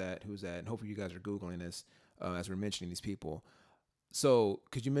 who is that? Who's that? And hopefully you guys are Googling this as we're mentioning these people. So,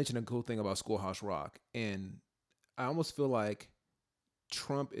 because you mentioned a cool thing about Schoolhouse Rock, and I almost feel like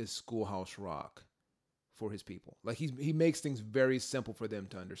Trump is Schoolhouse Rock for his people. Like he makes things very simple for them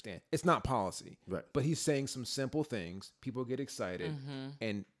to understand. It's not policy, right? But he's saying some simple things. People get excited,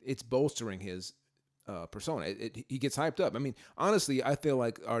 and it's bolstering his persona. He gets hyped up. I mean, honestly, I feel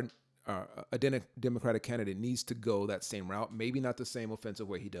like a Democratic candidate needs to go that same route. Maybe not the same offensive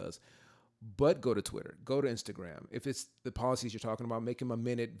way he does, but go to Twitter, go to Instagram. If it's the policies you're talking about, make him a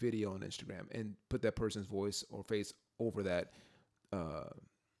minute video on Instagram and put that person's voice or face over that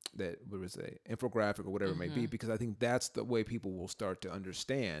infographic or whatever it may be, because I think that's the way people will start to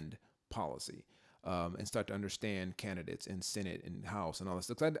understand policy and start to understand candidates in Senate and House and all this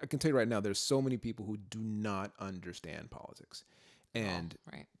stuff. I can tell you right now, there's so many people who do not understand politics. And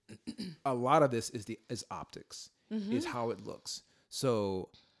a lot of this is optics, is how it looks. So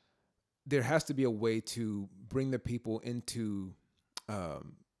there has to be a way to bring the people into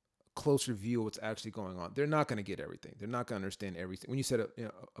closer view of what's actually going on. They're not going to get everything. They're not going to understand everything. When you said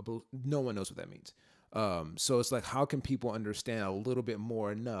no one knows what that means. So it's like, how can people understand a little bit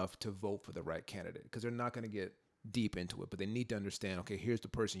more enough to vote for the right candidate? Because they're not going to get deep into it, but they need to understand, okay, here's the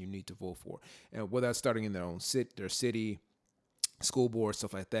person you need to vote for. And whether that's starting in their city, school board,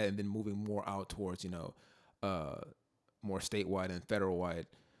 stuff like that, and then moving more out towards, more statewide and federal-wide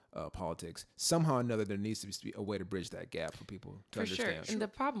politics. Somehow or another, there needs to be a way to bridge that gap for people to understand. Sure. And the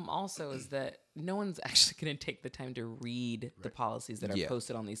problem also is that no one's actually going to take the time to read the policies that are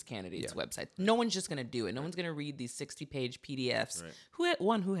posted on these candidates' websites. No one's just going to do it. No one's going to read these 60-page PDFs.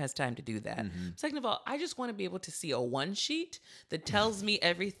 Who has time to do that? Second of all, I just want to be able to see a one sheet that tells me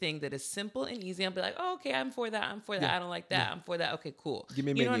everything that is simple and easy. I'll be like, oh, okay, I'm for that. I'm for that. I don't like that. I'm for that. Okay, cool. Give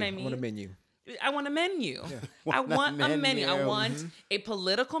me a menu. Know what I mean? I want a menu. I want a menu. I want a menu. I want a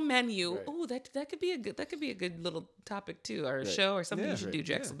political menu. Right. Oh, that could be a good little topic too, or a show or something you should do,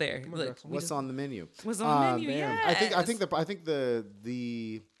 Drexel. There. Look, what's on the menu? What's on the menu? Yes. I think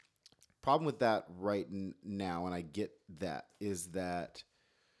the problem with that now, and I get that, is that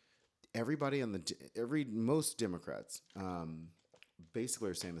everybody most Democrats basically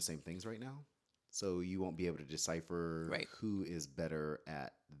are saying the same things right now. So you won't be able to decipher who is better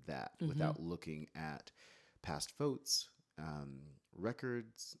at that without looking at past votes,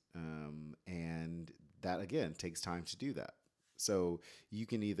 records, and that again takes time to do that. So you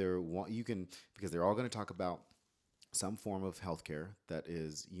can because they're all going to talk about some form of healthcare that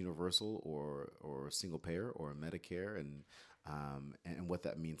is universal or single payer or Medicare and what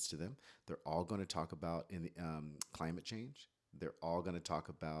that means to them. They're all going to talk about climate change. They're all going to talk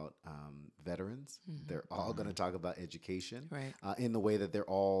about veterans. They're all going to talk about education, Right. In the way that they're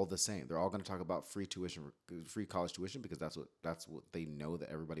all the same. They're all going to talk about free tuition, free college tuition, because that's what they know that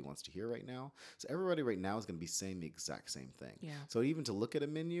everybody wants to hear right now. So everybody right now is going to be saying the exact same thing. Yeah. So even to look at a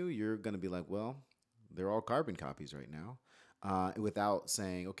menu, you're going to be like, well, they're all carbon copies right now, without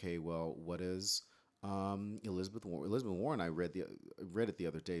saying, okay, well, what is Elizabeth Warren? Elizabeth Warren, I read it the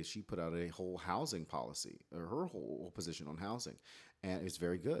other day. She put out a whole housing policy, or her whole position on housing, and it's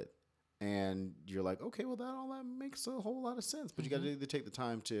very good. And you're like, okay, well, that makes a whole lot of sense. But you got to take the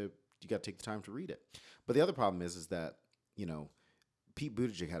time to read it. But the other problem is that Pete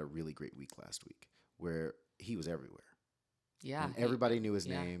Buttigieg had a really great week last week, where he was everywhere. Yeah. And everybody knew his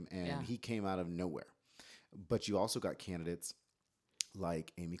name, and he came out of nowhere. But you also got candidates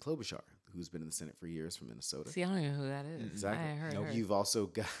like Amy Klobuchar, who's been in the Senate for years from Minnesota. See, I don't even know who that is. Exactly. I heard her. You've also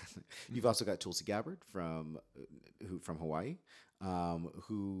got Tulsi Gabbard from Hawaii,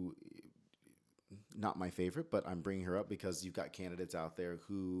 who not my favorite, but I'm bringing her up because you've got candidates out there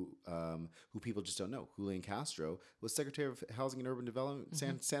who people just don't know. Julian Castro was Secretary of Housing and Urban Development,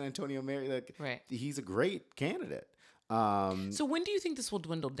 San Antonio Mayor. Right. He's a great candidate. So when do you think this will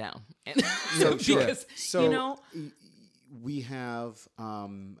dwindle down? Because So we have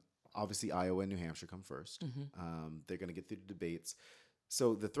obviously Iowa and New Hampshire come first. They're going to get through the debates.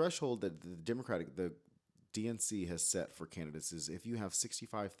 So the threshold that the DNC has set for candidates is if you have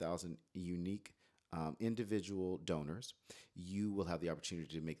 65,000 unique individual donors, you will have the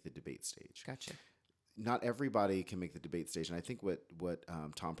opportunity to make the debate stage. Gotcha. Not everybody can make the debate stage, and I think what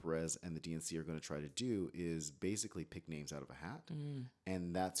Tom Perez and the DNC are going to try to do is basically pick names out of a hat,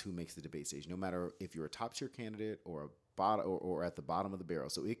 and that's who makes the debate stage. No matter if you're a top tier candidate or a bottom or at the bottom of the barrel,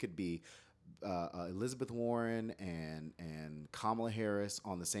 so it could be Elizabeth Warren and Kamala Harris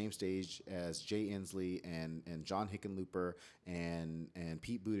on the same stage as Jay Inslee and John Hickenlooper and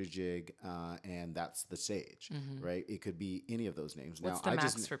Pete Buttigieg, and that's the stage, right? It could be any of those names. What's the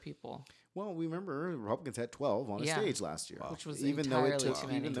max for people? Well, we remember Republicans had 12 on a stage last year, which was even though it took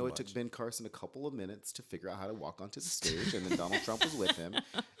many. Ben Carson a couple of minutes to figure out how to walk onto the stage, and then Donald Trump was with him,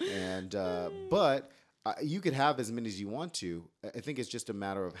 and but. You could have as many as you want to. I think it's just a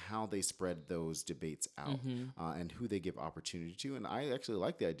matter of how they spread those debates out and who they give opportunity to. And I actually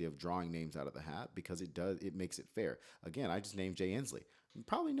like the idea of drawing names out of the hat because it makes it fair. Again, I just named Jay Inslee.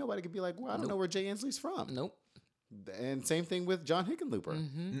 Probably nobody could be like, well, I don't know where Jay Inslee's from. Nope. And same thing with John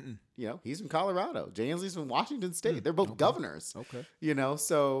Hickenlooper. He's from Colorado. Jay Inslee's from Washington State. They're both governors. Okay.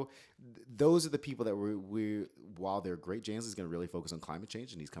 So those are the people that we while they're great, Jay Inslee's going to really focus on climate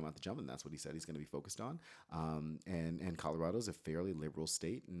change, and he's come out the jump, and that's what he said he's going to be focused on. And Colorado's a fairly liberal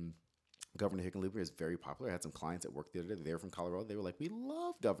state, and Governor Hickenlooper is very popular. I had some clients at work the other day. They're from Colorado. They were like, "We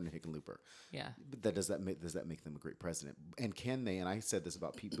love Governor Hickenlooper." Yeah. But does that make them a great president? And can they? And I said this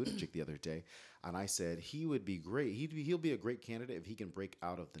about Pete Buttigieg the other day, and I said he would be great. He'll be a great candidate if he can break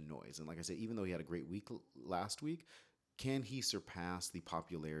out of the noise. And like I said, even though he had a great week last week, can he surpass the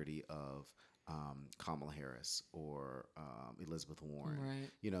popularity of Kamala Harris or Elizabeth Warren?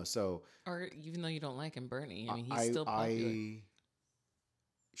 Right. So or even though you don't like him, Bernie. I mean, he's still popular.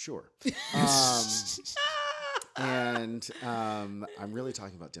 Sure. And I'm really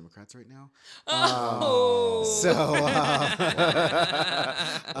talking about Democrats right now.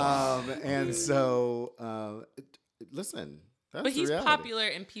 Listen. That's but he's reality. popular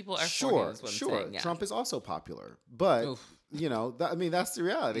and people are for him. Sure. Yeah. Trump is also popular, but that's the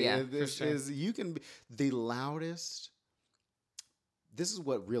reality. Yeah, You can be the loudest. This is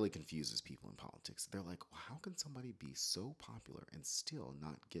what really confuses people in politics. They're like, well, how can somebody be so popular and still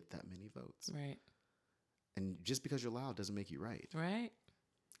not get that many votes? Right. And just because you're loud doesn't make you right. Right.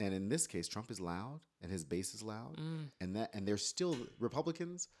 And in this case, Trump is loud and his base is loud. And they're still,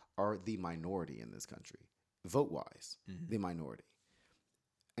 Republicans are the minority in this country, vote-wise, the minority.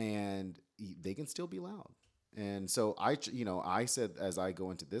 And they can still be loud. And so I said as I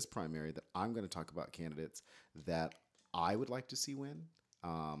go into this primary that I'm going to talk about candidates that I would like to see win,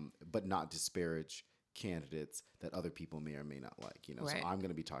 but not disparage candidates that other people may or may not like. Right. So I'm going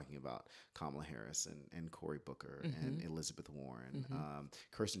to be talking about Kamala Harris and Cory Booker and Elizabeth Warren.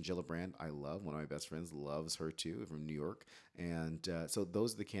 Kirsten Gillibrand, I love. One of my best friends loves her too, from New York. And so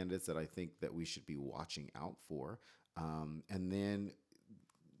those are the candidates that I think that we should be watching out for. And then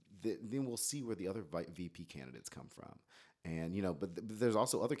we'll see where the other VP candidates come from. And, but there's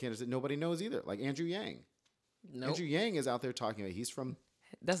also other candidates that nobody knows either, like Andrew Yang. Nope. Andrew Yang is out there talking about, he's from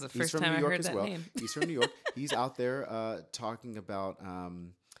That's the first from time New I York heard as that well. name. He's from New York. He's out there talking about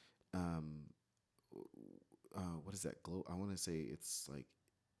what is that? I want to say it's like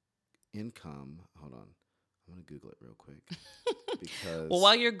income. Hold on, I'm gonna Google it real quick because. Well,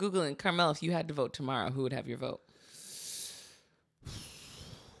 while you're Googling, Karmel, if you had to vote tomorrow, who would have your vote?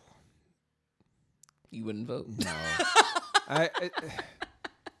 You wouldn't vote. No.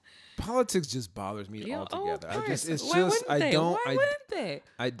 Politics just bothers me altogether. Of course. It's Why just wouldn't they? Why wouldn't they?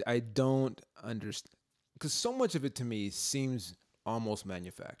 I don't understand, because so much of it to me seems almost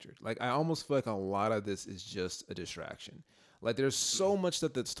manufactured. Like I almost feel like a lot of this is just a distraction. Like there's so much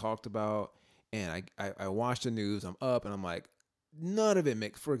stuff that's talked about, and I watch the news. I'm up and I'm like, none of it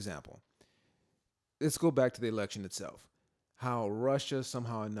makes. For example, let's go back to the election itself. How Russia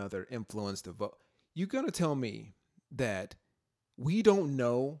somehow or another influenced the vote. You're gonna tell me that we don't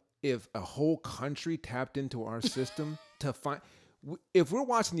know if a whole country tapped into our system to find. If we're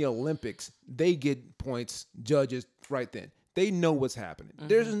watching the Olympics, they get points, judges right then. They know what's happening. Mm-hmm.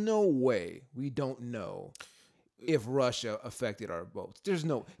 There's no way we don't know if Russia affected our votes. There's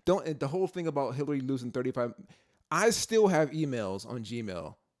no, the whole thing about Hillary losing 35, I still have emails on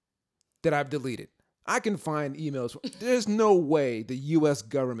Gmail that I've deleted. I can find emails. There's no way the U.S.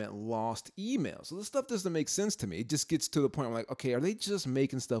 government lost emails. So this stuff doesn't make sense to me. It just gets to the point where I'm like, okay, are they just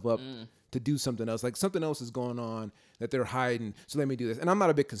making stuff up to do something else? Like something else is going on that they're hiding. So let me do this. And I'm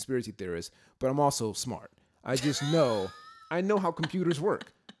not a big conspiracy theorist, but I'm also smart. I just know, I know how computers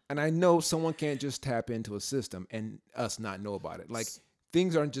work. And I know someone can't just tap into a system and us not know about it. Like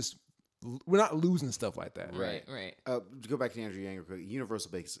things aren't just, we're not losing stuff like that. Right. To go back to Andrew Yang real quick,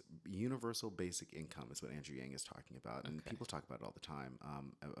 universal basic income is what Andrew Yang is talking about, and people talk about it all the time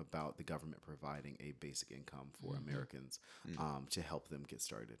about the government providing a basic income for Americans to help them get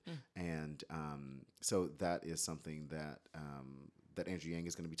started, and so that is something that that Andrew Yang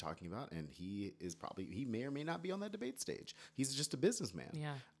is going to be talking about, and he may or may not be on that debate stage. He's just a businessman.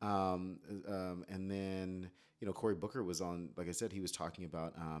 Yeah. And then Cory Booker was on, like I said, he was talking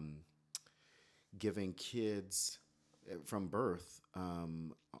about. Giving kids from birth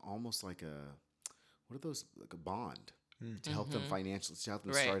almost like what are those, like a bond to help them financially, to help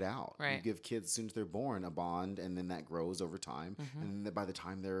them start out. Right. You give kids as soon as they're born a bond, and then that grows over time, and then by the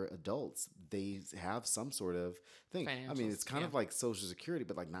time they're adults, they have some sort of thing. I mean, it's kind of like Social Security,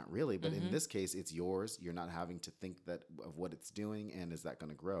 but like not really. But in this case, it's yours. You're not having to think of what it's doing, and is that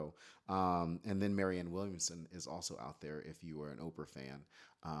going to grow? And then Marianne Williamson is also out there. If you are an Oprah fan.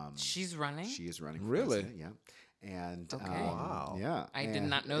 She's running? She is running for really? president, yeah. And wow. Yeah. I did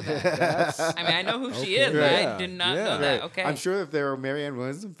not know that. I mean, I know who she is, but I did not know that. Okay. I'm sure if there are Marianne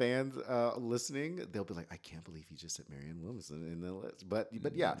Williamson fans listening, they'll be like, I can't believe you just said Marianne Williamson in the list. But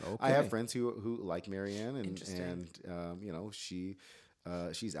yeah, I have friends who like Marianne, and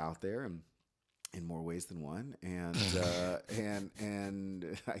she's out there and in more ways than one, and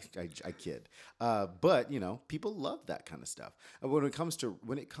I kid, but people love that kind of stuff. When it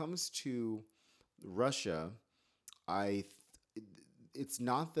comes to Russia, it's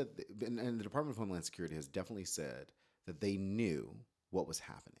not that, and the Department of Homeland Security has definitely said that they knew what was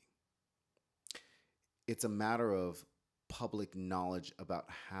happening. It's a matter of public knowledge about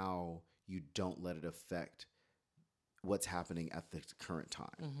how you don't let it affect what's happening at the current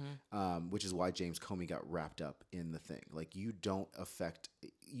time, which is why James Comey got wrapped up in the thing. Like, you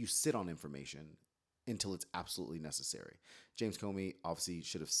sit on information until it's absolutely necessary. James Comey obviously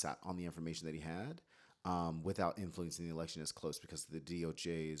should have sat on the information that he had without influencing the election as close, because the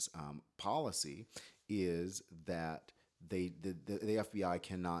DOJ's policy is that the FBI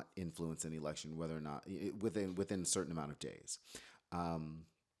cannot influence an election, whether or not within a certain amount of days.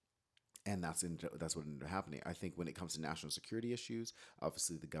 And that's what ended up happening. I think when it comes to national security issues,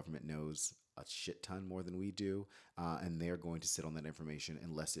 obviously the government knows a shit ton more than we do, and they're going to sit on that information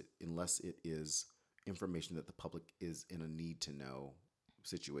unless it is information that the public is in a need to know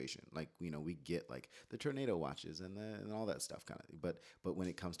situation. Like, we get like the tornado watches and all that stuff kind of. But when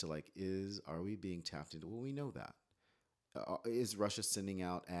it comes to like, are we being tapped into? Well, we know that. Is Russia sending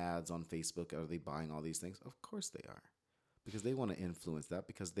out ads on Facebook? Are they buying all these things? Of course they are. Because they want to influence that,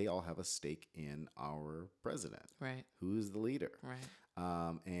 because they all have a stake in our president. Right. Who's the leader. Right.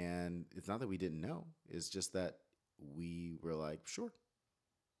 And it's not that we didn't know. It's just that we were like, sure.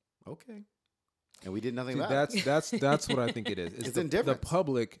 Okay. And we did nothing about it. That's what I think it is. It's indifference.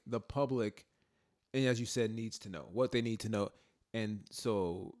 The public, and as you said, needs to know what they need to know. And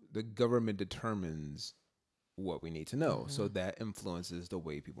so the government determines what we need to know. So that influences the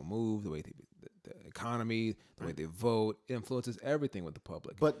way people move, the way the economy, the way they vote. It influences everything with the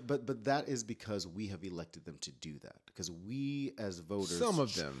public. But that is because we have elected them to do that. Because we as voters, some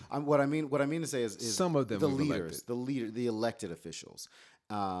of them. What I mean to say is some of them, the leaders, the elected officials.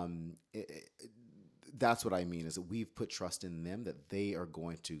 That's what I mean, is that we've put trust in them, that they are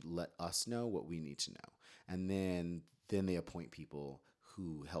going to let us know what we need to know. and then they appoint people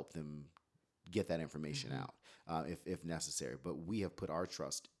who help them get that information out if necessary. But we have put our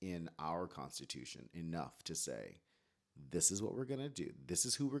trust in our Constitution enough to say, this is what we're going to do. This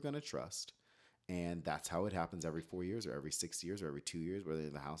is who we're going to trust. And that's how it happens every 4 years or every 6 years or every 2 years, whether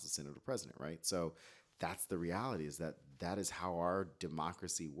in the House, the Senate, or President, right? So that's the reality, is that is how our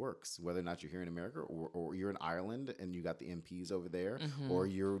democracy works, whether or not you're here in America or you're in Ireland and you got the MPs over there, or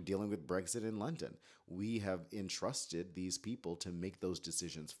you're dealing with Brexit in London. We have entrusted these people to make those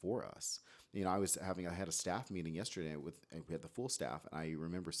decisions for us. You know, I had a staff meeting yesterday we had the full staff, and I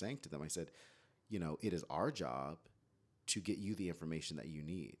remember saying to them, I said, you know, it is our job to get you the information that you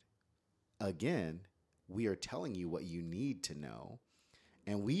need. Again, we are telling you what you need to know,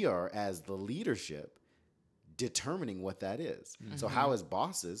 and we are, as the leadership, determining what that is. So how, as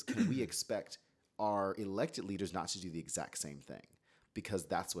bosses, can we expect our elected leaders not to do the exact same thing? Because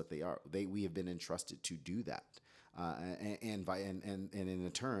that's what they are. We have been entrusted to do that. And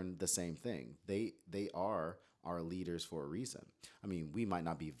in turn, the same thing. They are our leaders for a reason. I mean, we might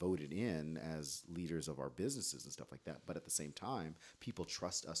not be voted in as leaders of our businesses and stuff like that, but at the same time, people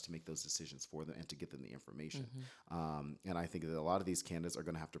trust us to make those decisions for them and to get them the information. And I think that a lot of these candidates are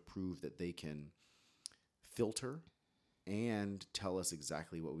going to have to prove that they can filter and tell us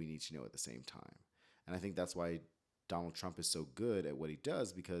exactly what we need to know at the same time. And I think that's why Donald Trump is so good at what he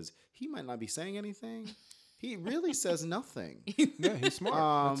does, because he might not be saying anything. He really says nothing. Yeah, he's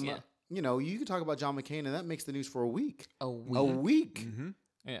smart. You know, you can talk about John McCain, and that makes the news for a week. A week.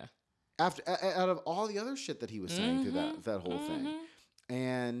 Yeah. After out of all the other shit that he was saying through that whole thing,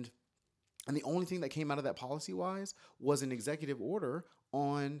 and the only thing that came out of that policy wise was an executive order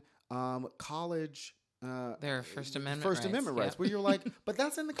on college. Their First Amendment rights, where you're like, but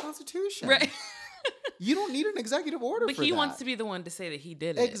that's in the Constitution, right? You don't need an executive order but for he that. wants to be the one to say that he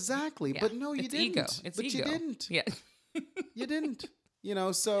did it. Exactly. Yeah. But no, you It's didn't. Ego. It's but ego. You didn't. Yeah. You didn't. You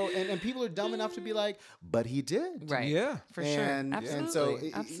know, so and people are dumb enough to be like, but he did. Right. Yeah. For sure. Absolutely. And so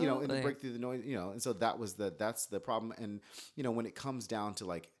Absolutely. you know, and to break through the noise, you know, and so that's the problem. And you know, when it comes down to,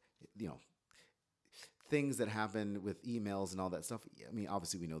 like, you know, things that happen with emails and all that stuff, I mean,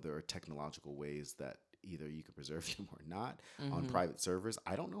 obviously we know there are technological ways that either you can preserve them or not on private servers.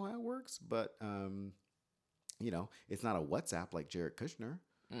 I don't know how it works, but you know, it's not a WhatsApp like Jared Kushner,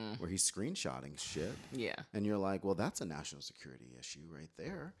 where he's screenshotting shit. Yeah. And you're like, well, that's a national security issue right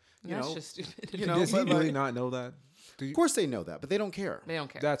there. That's just stupid. You know, Does he but really not know that? Of course they know that, but they don't care. They don't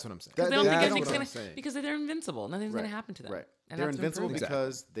care. That's what I'm saying. Because they don't think That's anything's what I'm gonna, saying. because they're invincible. Nothing's going to happen to them. Right. And They're that's invincible improving.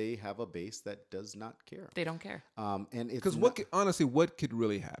 because they have a base that does not care. They don't care. And it's Because honestly, what could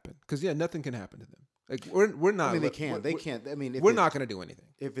really happen? Because nothing can happen to them. Like we're not. I mean, they can't. I mean, we're not going to do anything.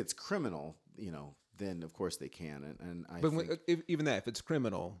 If it's criminal, you know, then of course they can. And I But think, even that, if it's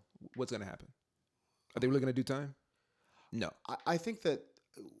criminal, what's going to happen? Are they really going to do time? No. I think that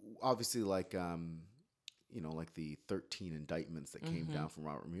obviously, like, you know, like the 13 indictments that came down from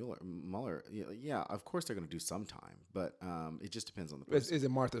Robert Mueller. Yeah, of course they're going to do some time, but it just depends on the person. Is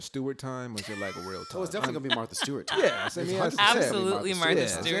it Martha Stewart time, or is it like a real time? Oh, it's definitely going to be Martha Stewart time. Yeah, I mean, It's 100% Absolutely Martha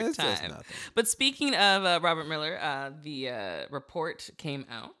Stewart. Stewart It's just time. nothing. But speaking of Robert Mueller, the report came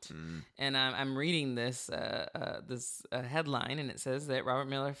out, and I'm reading this headline, and it says that Robert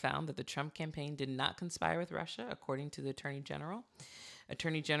Mueller found that the Trump campaign did not conspire with Russia, according to the Attorney General.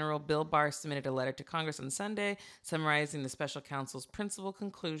 Attorney General Bill Barr submitted a letter to Congress on Sunday summarizing the special counsel's principal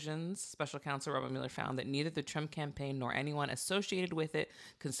conclusions. Special counsel Robert Mueller found that neither the Trump campaign nor anyone associated with it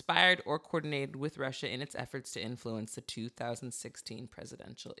conspired or coordinated with Russia in its efforts to influence the 2016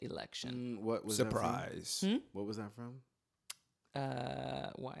 presidential election. What was Surprise. That from? What was that from?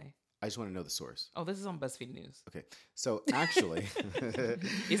 Why? I just want to know the source. Oh, this is on BuzzFeed News. Okay, so actually,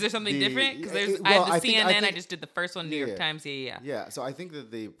 is there something different? Because I have the CNN. I just did the first one, New York Times. Yeah. Yeah. So I think that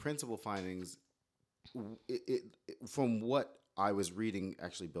the principal findings, from what I was reading,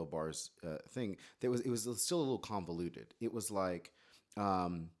 actually Bill Barr's thing, it was still a little convoluted. It was like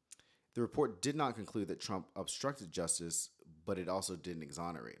the report did not conclude that Trump obstructed justice, but it also didn't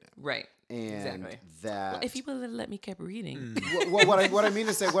exonerate him. Right. And exactly. that, well, if you would have let me keep reading. What I mean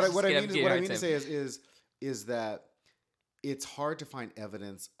to say, what I mean to say is that it's hard to find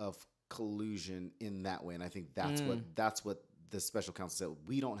evidence of collusion in that way, and I think that's what the special counsel said.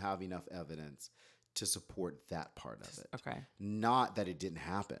 We don't have enough evidence to support that part of it. Okay. Not that it didn't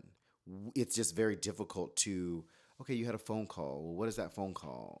happen. It's just very difficult to. Okay, you had a phone call. Well, what is that phone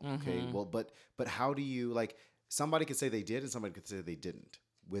call? Okay, well, but how do you, like, somebody could say they did and somebody could say they didn't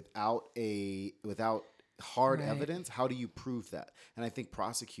without hard evidence. How do you prove that? And I think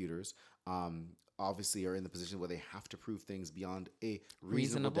prosecutors obviously are in the position where they have to prove things beyond a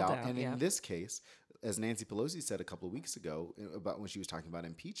reasonable doubt. And in this case, as Nancy Pelosi said a couple of weeks ago about when she was talking about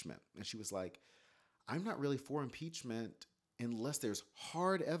impeachment, and she was like, I'm not really for impeachment unless there's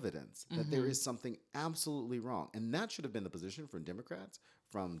hard evidence that there is something absolutely wrong. And that should have been the position from Democrats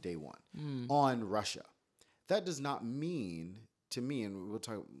from day one on Russia. That does not mean, to me, and we'll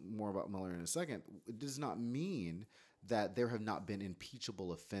talk more about Mueller in a second, it does not mean that there have not been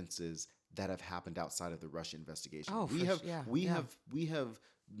impeachable offenses that have happened outside of the Russia investigation. We have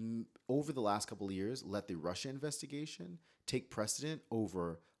over the last couple of years let the Russia investigation take precedent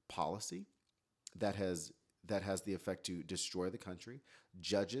over policy that has the effect to destroy the country,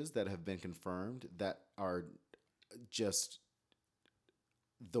 judges that have been confirmed that are just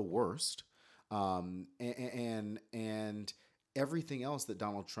the worst, and everything else that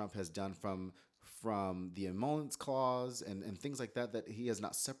Donald Trump has done from the emoluments clause and things like that he has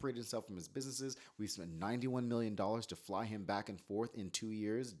not separated himself from his businesses. We've spent $91 million to fly him back and forth in 2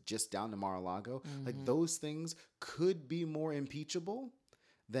 years just down to Mar-a-Lago. Like, those things could be more impeachable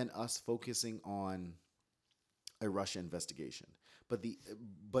than us focusing on a Russia investigation. But the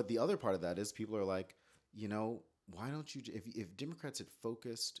other part of that is people are like, why don't you, if Democrats had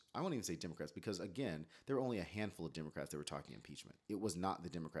focused, I won't even say Democrats, because again, there were only a handful of Democrats that were talking impeachment. It was not the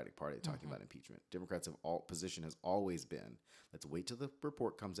Democratic Party talking about impeachment. Democrats' position has always been, let's wait till the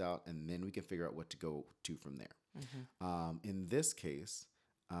report comes out and then we can figure out what to go to from there. In this case,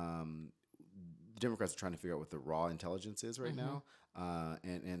 Democrats are trying to figure out what the raw intelligence is right now.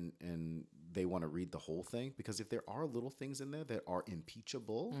 And they want to read the whole thing, because if there are little things in there that are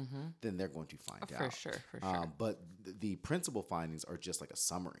impeachable, then they're going to find out. For sure. But the principal findings are just like a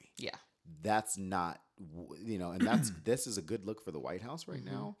summary. Yeah. That's not, and this is a good look for the White House right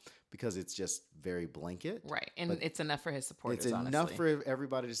now, because it's just very blanket. Right. And it's enough for his supporters, It's enough honestly. for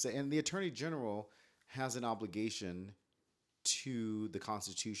everybody to say. And the Attorney General has an obligation to the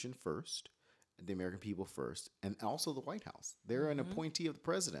Constitution first, the American people first, and also the White House. They're an appointee of the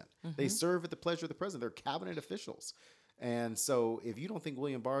president. They serve at the pleasure of the president. They're cabinet officials. And so if you don't think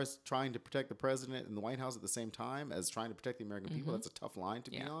William Barr is trying to protect the president and the White House at the same time as trying to protect the American people, that's a tough line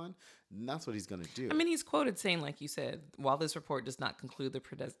to be on. And that's what he's going to do. I mean, he's quoted saying, like you said, while this report does not conclude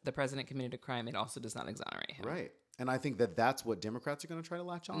the president committed a crime, it also does not exonerate him. Right. And I think that's what Democrats are going to try to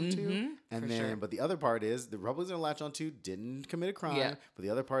latch on to. And then, but the other part is the Republicans are going to latch on to didn't commit a crime. But the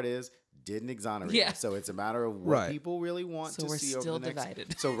other part is didn't exonerate him. So it's a matter of what people really want to see over the next. So we're still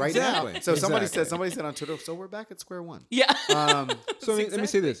divided. So right now, so somebody said on Twitter, so we're back at square one. Yeah. So let me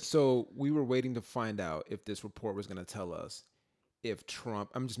say this. So we were waiting to find out if this report was going to tell us if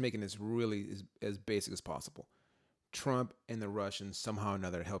Trump, I'm just making this really as basic as possible, Trump and the Russians somehow or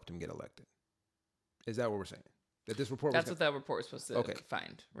another helped him get elected. Is that what we're saying? That this report That's what that report was supposed to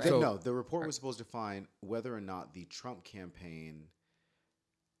find, right? So, no, the report was supposed to find whether or not the Trump campaign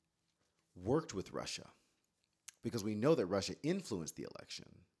worked with Russia, because we know that Russia influenced the election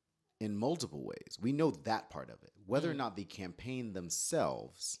in multiple ways. We know that part of it. Whether or not the campaign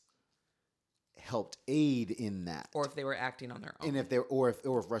themselves helped aid in that, or if they were acting on their own, and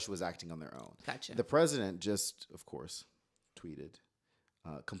if Russia was acting on their own. Gotcha. The president just, of course, tweeted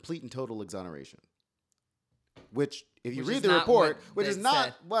complete and total exoneration. Which, if you read the report, which is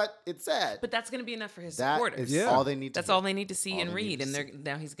not what it said. But that's going to be enough for his supporters. That's all they need to That's all they need to see and read. And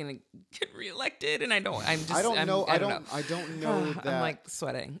now he's going to get reelected. And I don't know. I don't know that. I'm like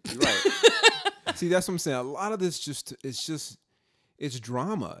sweating. Right. See, that's what I'm saying. A lot of this it's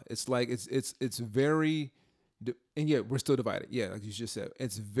drama. It's like, it's very, and yeah, we're still divided. Yeah, like you just said,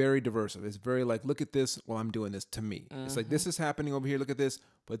 it's very diverse. It's very like, look at this while I'm doing this to me. It's like, this is happening over here. Look at this.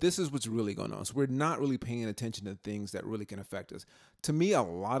 But this is what's really going on. So we're not really paying attention to things that really can affect us. To me, a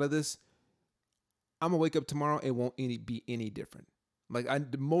lot of this, I'm going to wake up tomorrow. It won't be any different. Like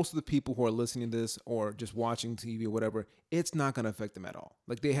most of the people who are listening to this or just watching TV or whatever, it's not going to affect them at all.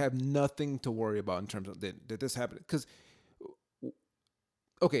 Like they have nothing to worry about in terms of that this happened. Because,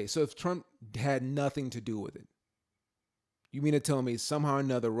 okay, so if Trump had nothing to do with it, you mean to tell me somehow or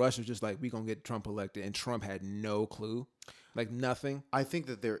another Russia's just like, we're going to get Trump elected and Trump had no clue? Like nothing? I think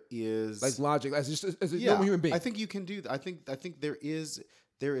that there is like logic as a normal human being. I think you can do that. I think there is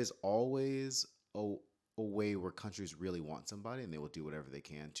always a way where countries really want somebody and they will do whatever they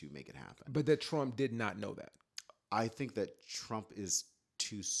can to make it happen. But that Trump did not know that. I think that Trump is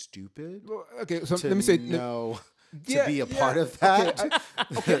too stupid. Well, okay, so let me say no. To be a part of that.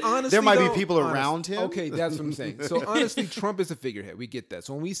 Okay, honestly, there might be people around him. Okay, that's what I'm saying. So honestly, Trump is a figurehead. We get that.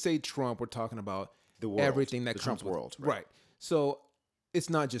 So when we say Trump, we're talking about the world, everything that the comes Trump with world, right? So it's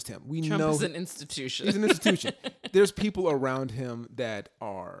not just him. We Trump know is an institution. He's an institution. There's people around him that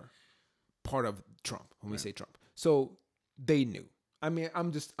are part of Trump when we say Trump. So they knew. I mean,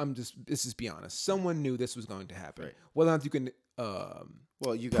 let's just be honest. Someone knew this was going to happen. Right. Whether or not you can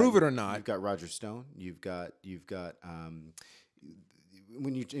prove it or not. You've got Roger Stone. You've got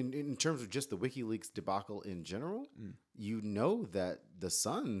when you in terms of just the WikiLeaks debacle in general, you know that the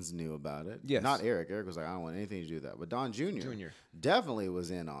sons knew about it. Yes. Not Eric. Eric was like, I don't want anything to do with that. But Don Jr. definitely was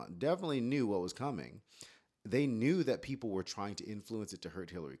in on. Definitely knew what was coming. They knew that people were trying to influence it to hurt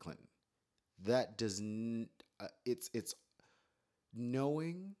Hillary Clinton. That it's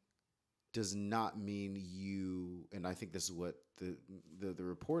knowing does not mean you, and I think this is what the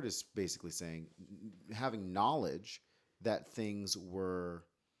report is basically saying, having knowledge that things were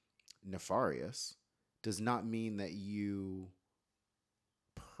nefarious does not mean that you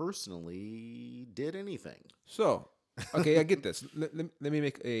personally did anything. So, okay, I get this. Let me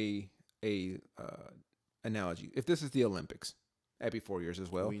make a analogy. If this is the Olympics, that'd be 4 years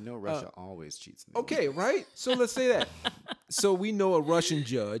as well. We know Russia always cheats. In the Okay, right? So let's say that. So we know a Russian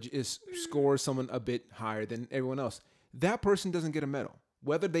judge scores someone a bit higher than everyone else. That person doesn't get a medal.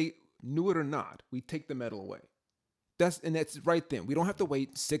 Whether they knew it or not, we take the medal away. That's right then. We don't have to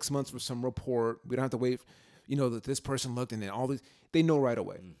wait 6 months for some report. We don't have to wait, that this person looked and then all these. They know right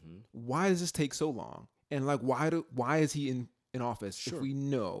away. Mm-hmm. Why does this take so long? And like, why is he in office? Sure. If we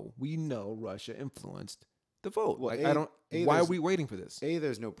know Russia influenced the vote. Well, why are we waiting for this?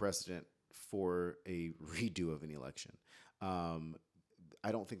 There's no precedent for a redo of an election.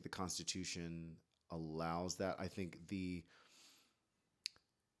 I don't think the Constitution allows that. I think the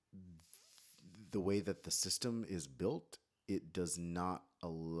way that the system is built, it does not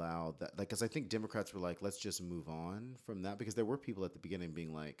allow that. Like, because I think Democrats were like, let's just move on from that, because there were people at the beginning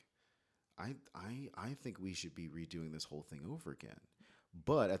being like, I think we should be redoing this whole thing over again.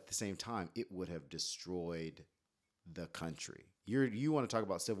 But at the same time, it would have destroyed the country. You want to talk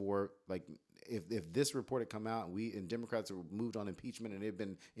about civil war? Like, if this report had come out and Democrats had moved on impeachment and it had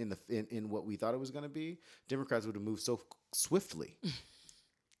been in what we thought it was going to be, Democrats would have moved so swiftly.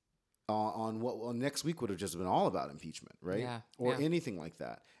 On next week would have just been all about impeachment, right? Yeah, or anything like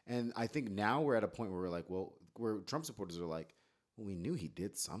that. And I think now we're at a point where we're like, where Trump supporters are like, well, we knew he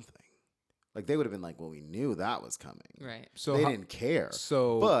did something. Like, they would have been like, well, we knew that was coming. Right. So they didn't care.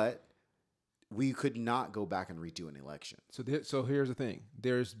 But we could not go back and redo an election. So here's the thing.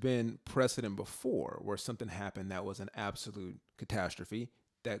 There's been precedent before where something happened that was an absolute catastrophe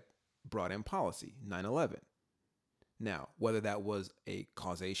that brought in policy, 9/11. Now, whether that was a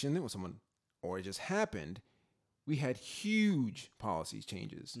causation, it was someone, or it just happened, we had huge policy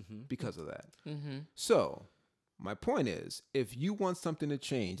changes because of that. Mm-hmm. So my point is, if you want something to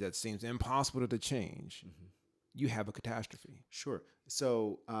change that seems impossible to change, you have a catastrophe. Sure.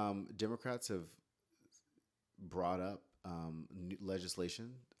 So Democrats have brought up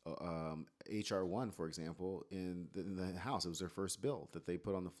legislation, H.R. 1, for example, in the House. It was their first bill that they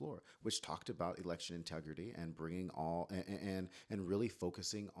put on the floor, which talked about election integrity and bringing and really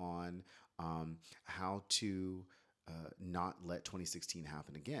focusing on how to not let 2016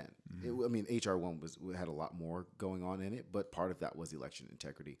 happen again. Mm-hmm. H.R. 1 had a lot more going on in it, but part of that was election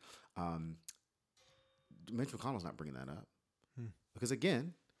integrity. Mitch McConnell's not bringing that up because,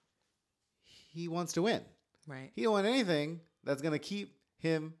 again, he wants to win. Right. He don't want anything that's going to keep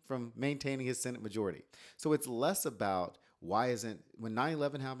him from maintaining his Senate majority. So it's less about when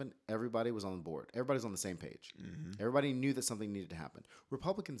 9/11 happened, everybody was on board. Everybody's on the same page. Mm-hmm. Everybody knew that something needed to happen.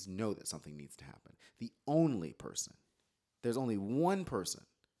 Republicans know that something needs to happen. There's only one person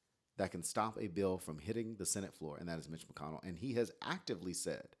that can stop a bill from hitting the Senate floor, and that is Mitch McConnell. And he has actively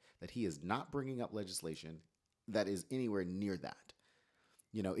said that he is not bringing up legislation that is anywhere near that.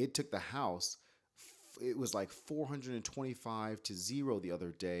 It took the House, it was like 425 to 0 the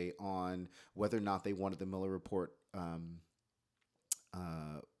other day on whether or not they wanted the Mueller report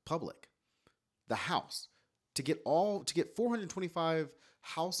public. The House to get 425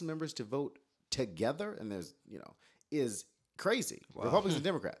 House members to vote together, and is crazy. Wow. Republicans and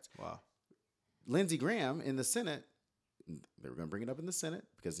Democrats. Wow. Lindsey Graham in the Senate, they were going to bring it up in the Senate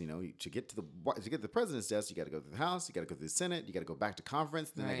because to get to the president's desk, you got to go to the House, you got to go to the Senate, you got to go back to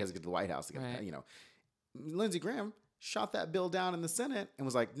conference, then they got to get to the White House. Lindsey Graham shot that bill down in the Senate and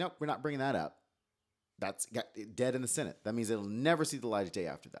was like, nope, we're not bringing that up. That's got dead in the Senate. That means it'll never see the light of day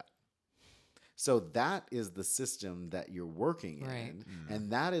after that. So that is the system that you're working in.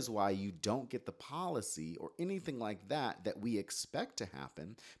 And that is why you don't get the policy or anything like that we expect to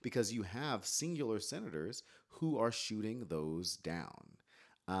happen, because you have singular senators who are shooting those down.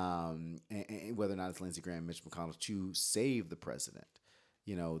 And whether or not it's Lindsey Graham, Mitch McConnell, to save the president.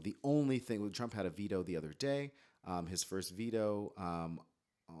 The only thing, Trump had a veto the other day, his first veto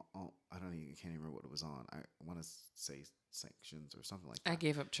I can't even remember what it was on. I want to say sanctions or something like I that.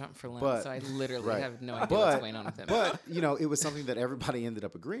 gave up Trump for Lent, But so I literally right. have no idea what's going on with him. But it was something that everybody ended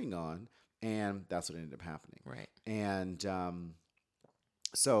up agreeing on, and that's what ended up happening. Right. And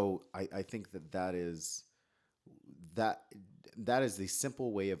so I think that is the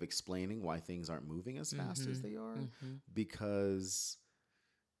simple way of explaining why things aren't moving as fast as they are, because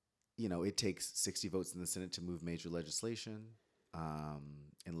it takes 60 votes in the Senate to move major legislation,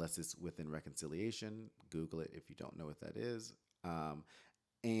 unless it's within reconciliation. Google it if you don't know what that is.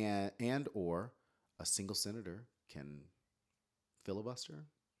 And or a single senator can filibuster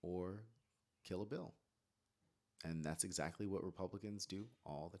or kill a bill. And that's exactly what Republicans do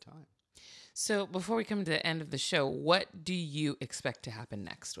all the time. So before we come to the end of the show, what do you expect to happen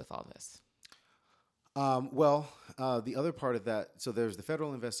next with all this? The other part of that, so there's the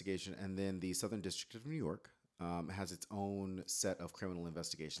federal investigation, and then the Southern District of New York has its own set of criminal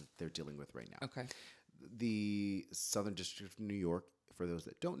investigations they're dealing with right now. Okay. The Southern District of New York, for those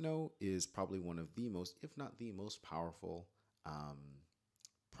that don't know, is probably one of the most, if not the most powerful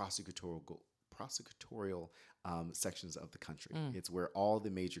prosecutorial sections of the country. It's where all the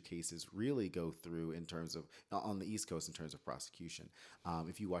major cases really go through in terms of, on the East Coast, in terms of prosecution.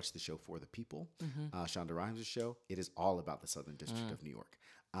 If you watch the show For the People, Shonda Rhimes' show, it is all about the Southern District of New York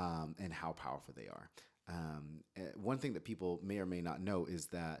and how powerful they are. One thing that people may or may not know is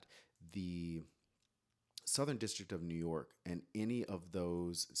that the Southern District of New York and any of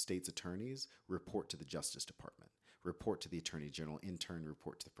those states' attorneys report to the Justice Department, report to the Attorney General, in turn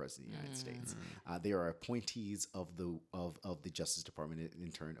report to the President of the United States. They are appointees of the Justice Department,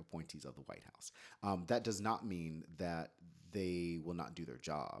 in turn appointees of the White House. That does not mean that they will not do their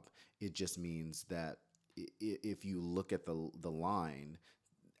job. It just means that if you look at the line,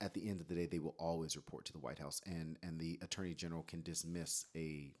 at the end of the day, they will always report to the White House, and the Attorney General can dismiss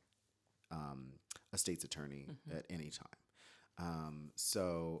a state's attorney at any time.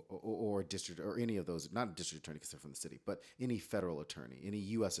 Or district, or any of those, not a district attorney because they're from the city, but any federal attorney, any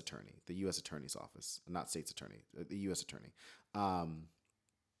U.S. attorney, the U.S. Attorney's Office, not state's attorney, the U.S. attorney.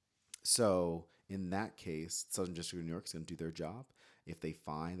 So in that case, Southern District of New York is going to do their job. If they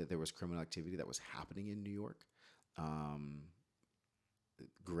find that there was criminal activity that was happening in New York,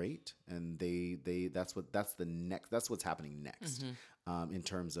 great, and that's what's happening next in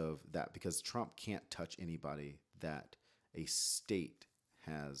terms of that, because Trump can't touch anybody that a state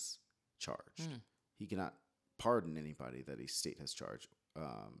has charged. He cannot pardon anybody that a state has charged,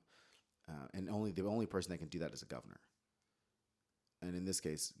 and the only person that can do that is a governor. And in this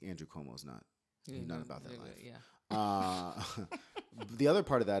case, Andrew Cuomo's not about that life. Yeah. The other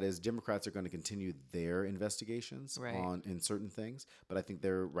part of that is Democrats are going to continue their investigations in certain things, but I think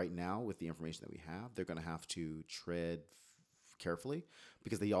they're right now, with the information that we have, they're going to have to tread carefully,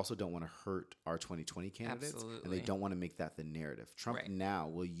 because they also don't want to hurt our 2020 candidates. Absolutely. And they don't want to make that the narrative. Trump now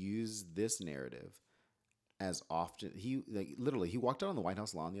will use this narrative as often. He walked out on the White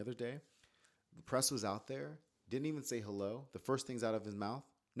House lawn the other day. The press was out there, didn't even say hello. The first things out of his mouth: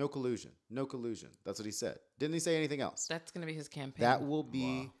 no collusion, no collusion. That's what he said. Didn't he say anything else? That's going to be his campaign. That will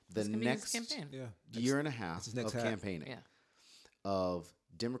be the next year and a half of campaigning. Yeah. Of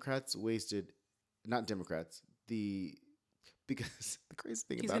Democrats wasted, not Democrats, because the crazy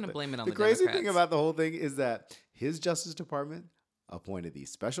thing He's about going to blame it on the crazy Democrats. thing about the whole thing is that his Justice Department appointed the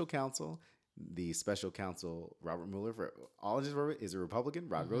special counsel. The special counsel, Robert Mueller, for all of his work, is a Republican.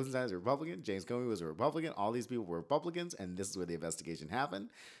 Rod Rosenstein is a Republican. James Comey was a Republican. All these people were Republicans, and this is where the investigation happened.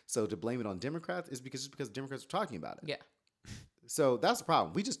 So to blame it on Democrats is because Democrats were talking about it. Yeah. So that's the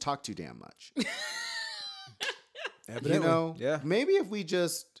problem. We just talk too damn much. Evidently. Maybe if we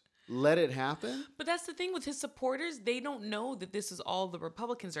just let it happen. But that's the thing with his supporters. They don't know that this is all the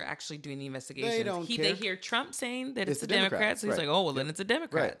Republicans are actually doing the investigation. They don't care. They hear Trump saying that it's the Democrats. Democrats. So he's like, oh, well, then it's the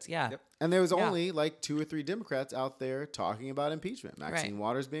Democrats. Right. Yeah. Yep. And there was only like 2 or 3 Democrats out there talking about impeachment. Maxine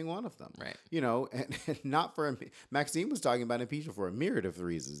Waters being one of them. Right. And not for Maxine was talking about impeachment for a myriad of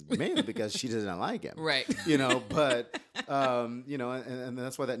reasons, mainly because she doesn't like him. Right. But and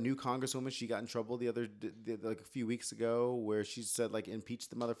that's why that new Congresswoman, she got in trouble like a few weeks ago, where she said like impeach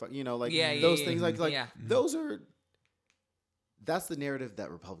the motherfucker. Those things those are. That's the narrative that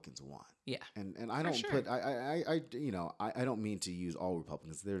Republicans want. Yeah. And I don't put I don't mean to use all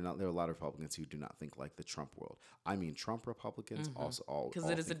Republicans. There are a lot of Republicans who do not think like the Trump world. I mean Trump Republicans also all, because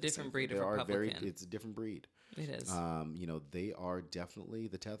it is a different breed of Republican. It's a different breed. It is. They are definitely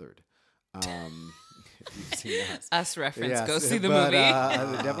the tethered. If you've seen that. Us reference. Yes, Go see the but, movie. I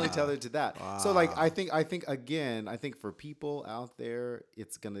would definitely tether to that. Wow. So like I think for people out there,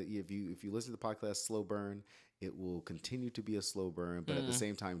 it's gonna if you listen to the podcast Slow Burn, it will continue to be a slow burn, but at the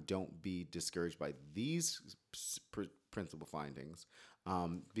same time, don't be discouraged by these principal findings,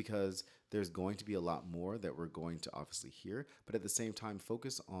 because there's going to be a lot more that we're going to obviously hear. But at the same time,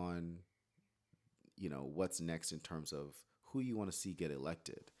 focus on, what's next in terms of who you want to see get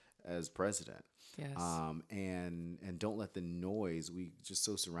elected as president. Yes. And don't let the noise. We just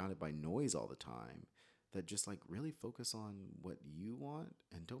so surrounded by noise all the time. That just like really focus on what you want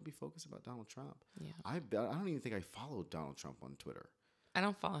and don't be focused about Donald Trump. Yeah. I don't even think I followed Donald Trump on Twitter. I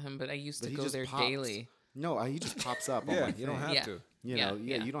don't follow him, but I used But to he go just there pops. daily. No, he just pops up. on Yeah, my you don't thing. have Yeah. to.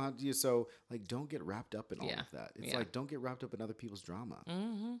 You don't have to. So like, don't get wrapped up in all of that. It's like, don't get wrapped up in other people's drama.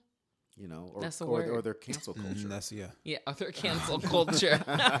 Mm-hmm. Or That's the or, word. or their cancel culture. That's Yeah, other cancel culture.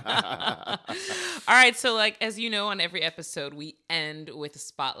 All right, so like as you know, on every episode, we end with a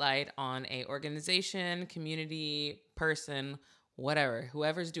spotlight on a organization, community, person, whatever,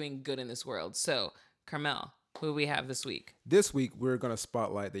 whoever's doing good in this world. So, Karmel, who do we have this week? This week, we're going to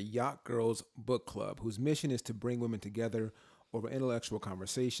spotlight the Yacht Girls Book Club, whose mission is to bring women together over intellectual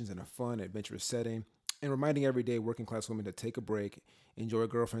conversations in a fun, adventurous setting, and reminding everyday working class women to take a break, enjoy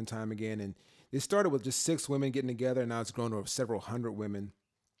girlfriend time again. And this started with just 6 women getting together, and now it's grown to several hundred women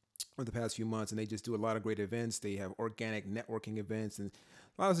over the past few months. And they just do a lot of great events. They have organic networking events, and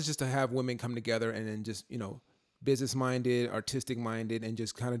a lot of it's just to have women come together and then just, business-minded, artistic-minded, and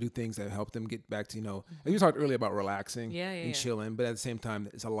just kind of do things that help them get back to, as we talked earlier about relaxing and chilling, but at the same time,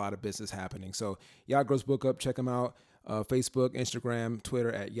 there's a lot of business happening. So Yacht Girls Book Up, check them out. Facebook, Instagram,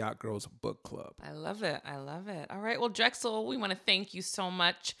 Twitter at Yacht Girls Book Club. I love it. I love it. All right. Well, Drexel, we want to thank you so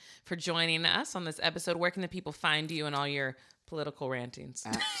much for joining us on this episode. Where can the people find you and all your political rantings?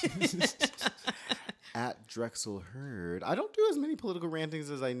 At Drexel Heard. I don't do as many political rantings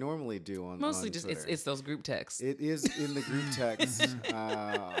as I normally do on Mostly on just Twitter. it's those group texts. It is in the group text,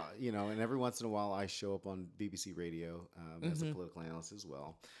 and every once in a while I show up on BBC Radio as a political analyst as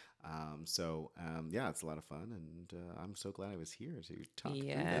well. It's a lot of fun, and I'm so glad I was here to talk through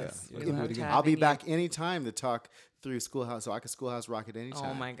Yes, that. we loved I'll be having back anytime to talk through Schoolhouse, so I can Schoolhouse Rock at any you.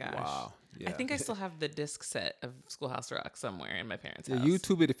 time. Oh my gosh. Wow. Yeah. I think I still have the disc set of Schoolhouse Rock somewhere in my parents' Yeah, house.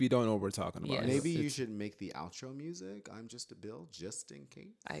 YouTube it if you don't know what we're talking about. Yes. Maybe you should make the outro music. I'm just a Bill, just in case.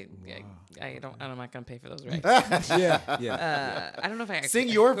 I'm not gonna pay for those rights. Yeah. I don't know if I Sing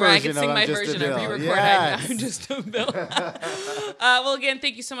your I version can sing of my I'm Just a version. I Bill. pre-record. Yes. I'm just a Bill. Well, again,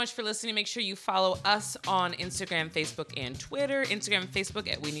 thank you so much for listening. Make sure you follow us on Instagram, Facebook, and Twitter. Instagram and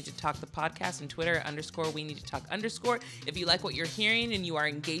Facebook at We Need to Talk the Podcast, and Twitter at _We Need to Talk _. If you like what you're hearing and you are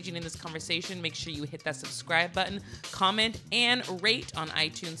engaging in this conversation, make sure you hit that subscribe button, comment, and rate on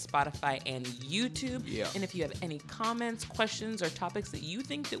iTunes, Spotify, and YouTube. Yeah. And if you have any comments, questions, or topics that you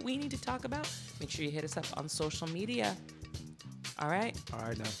think that we need to talk about, make sure you hit us up on social media. All right. All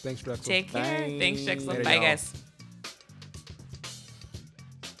right, now. Thanks, Drexel. Take care. Bye. Thanks, Drexel. Later, Bye, y'all. guys.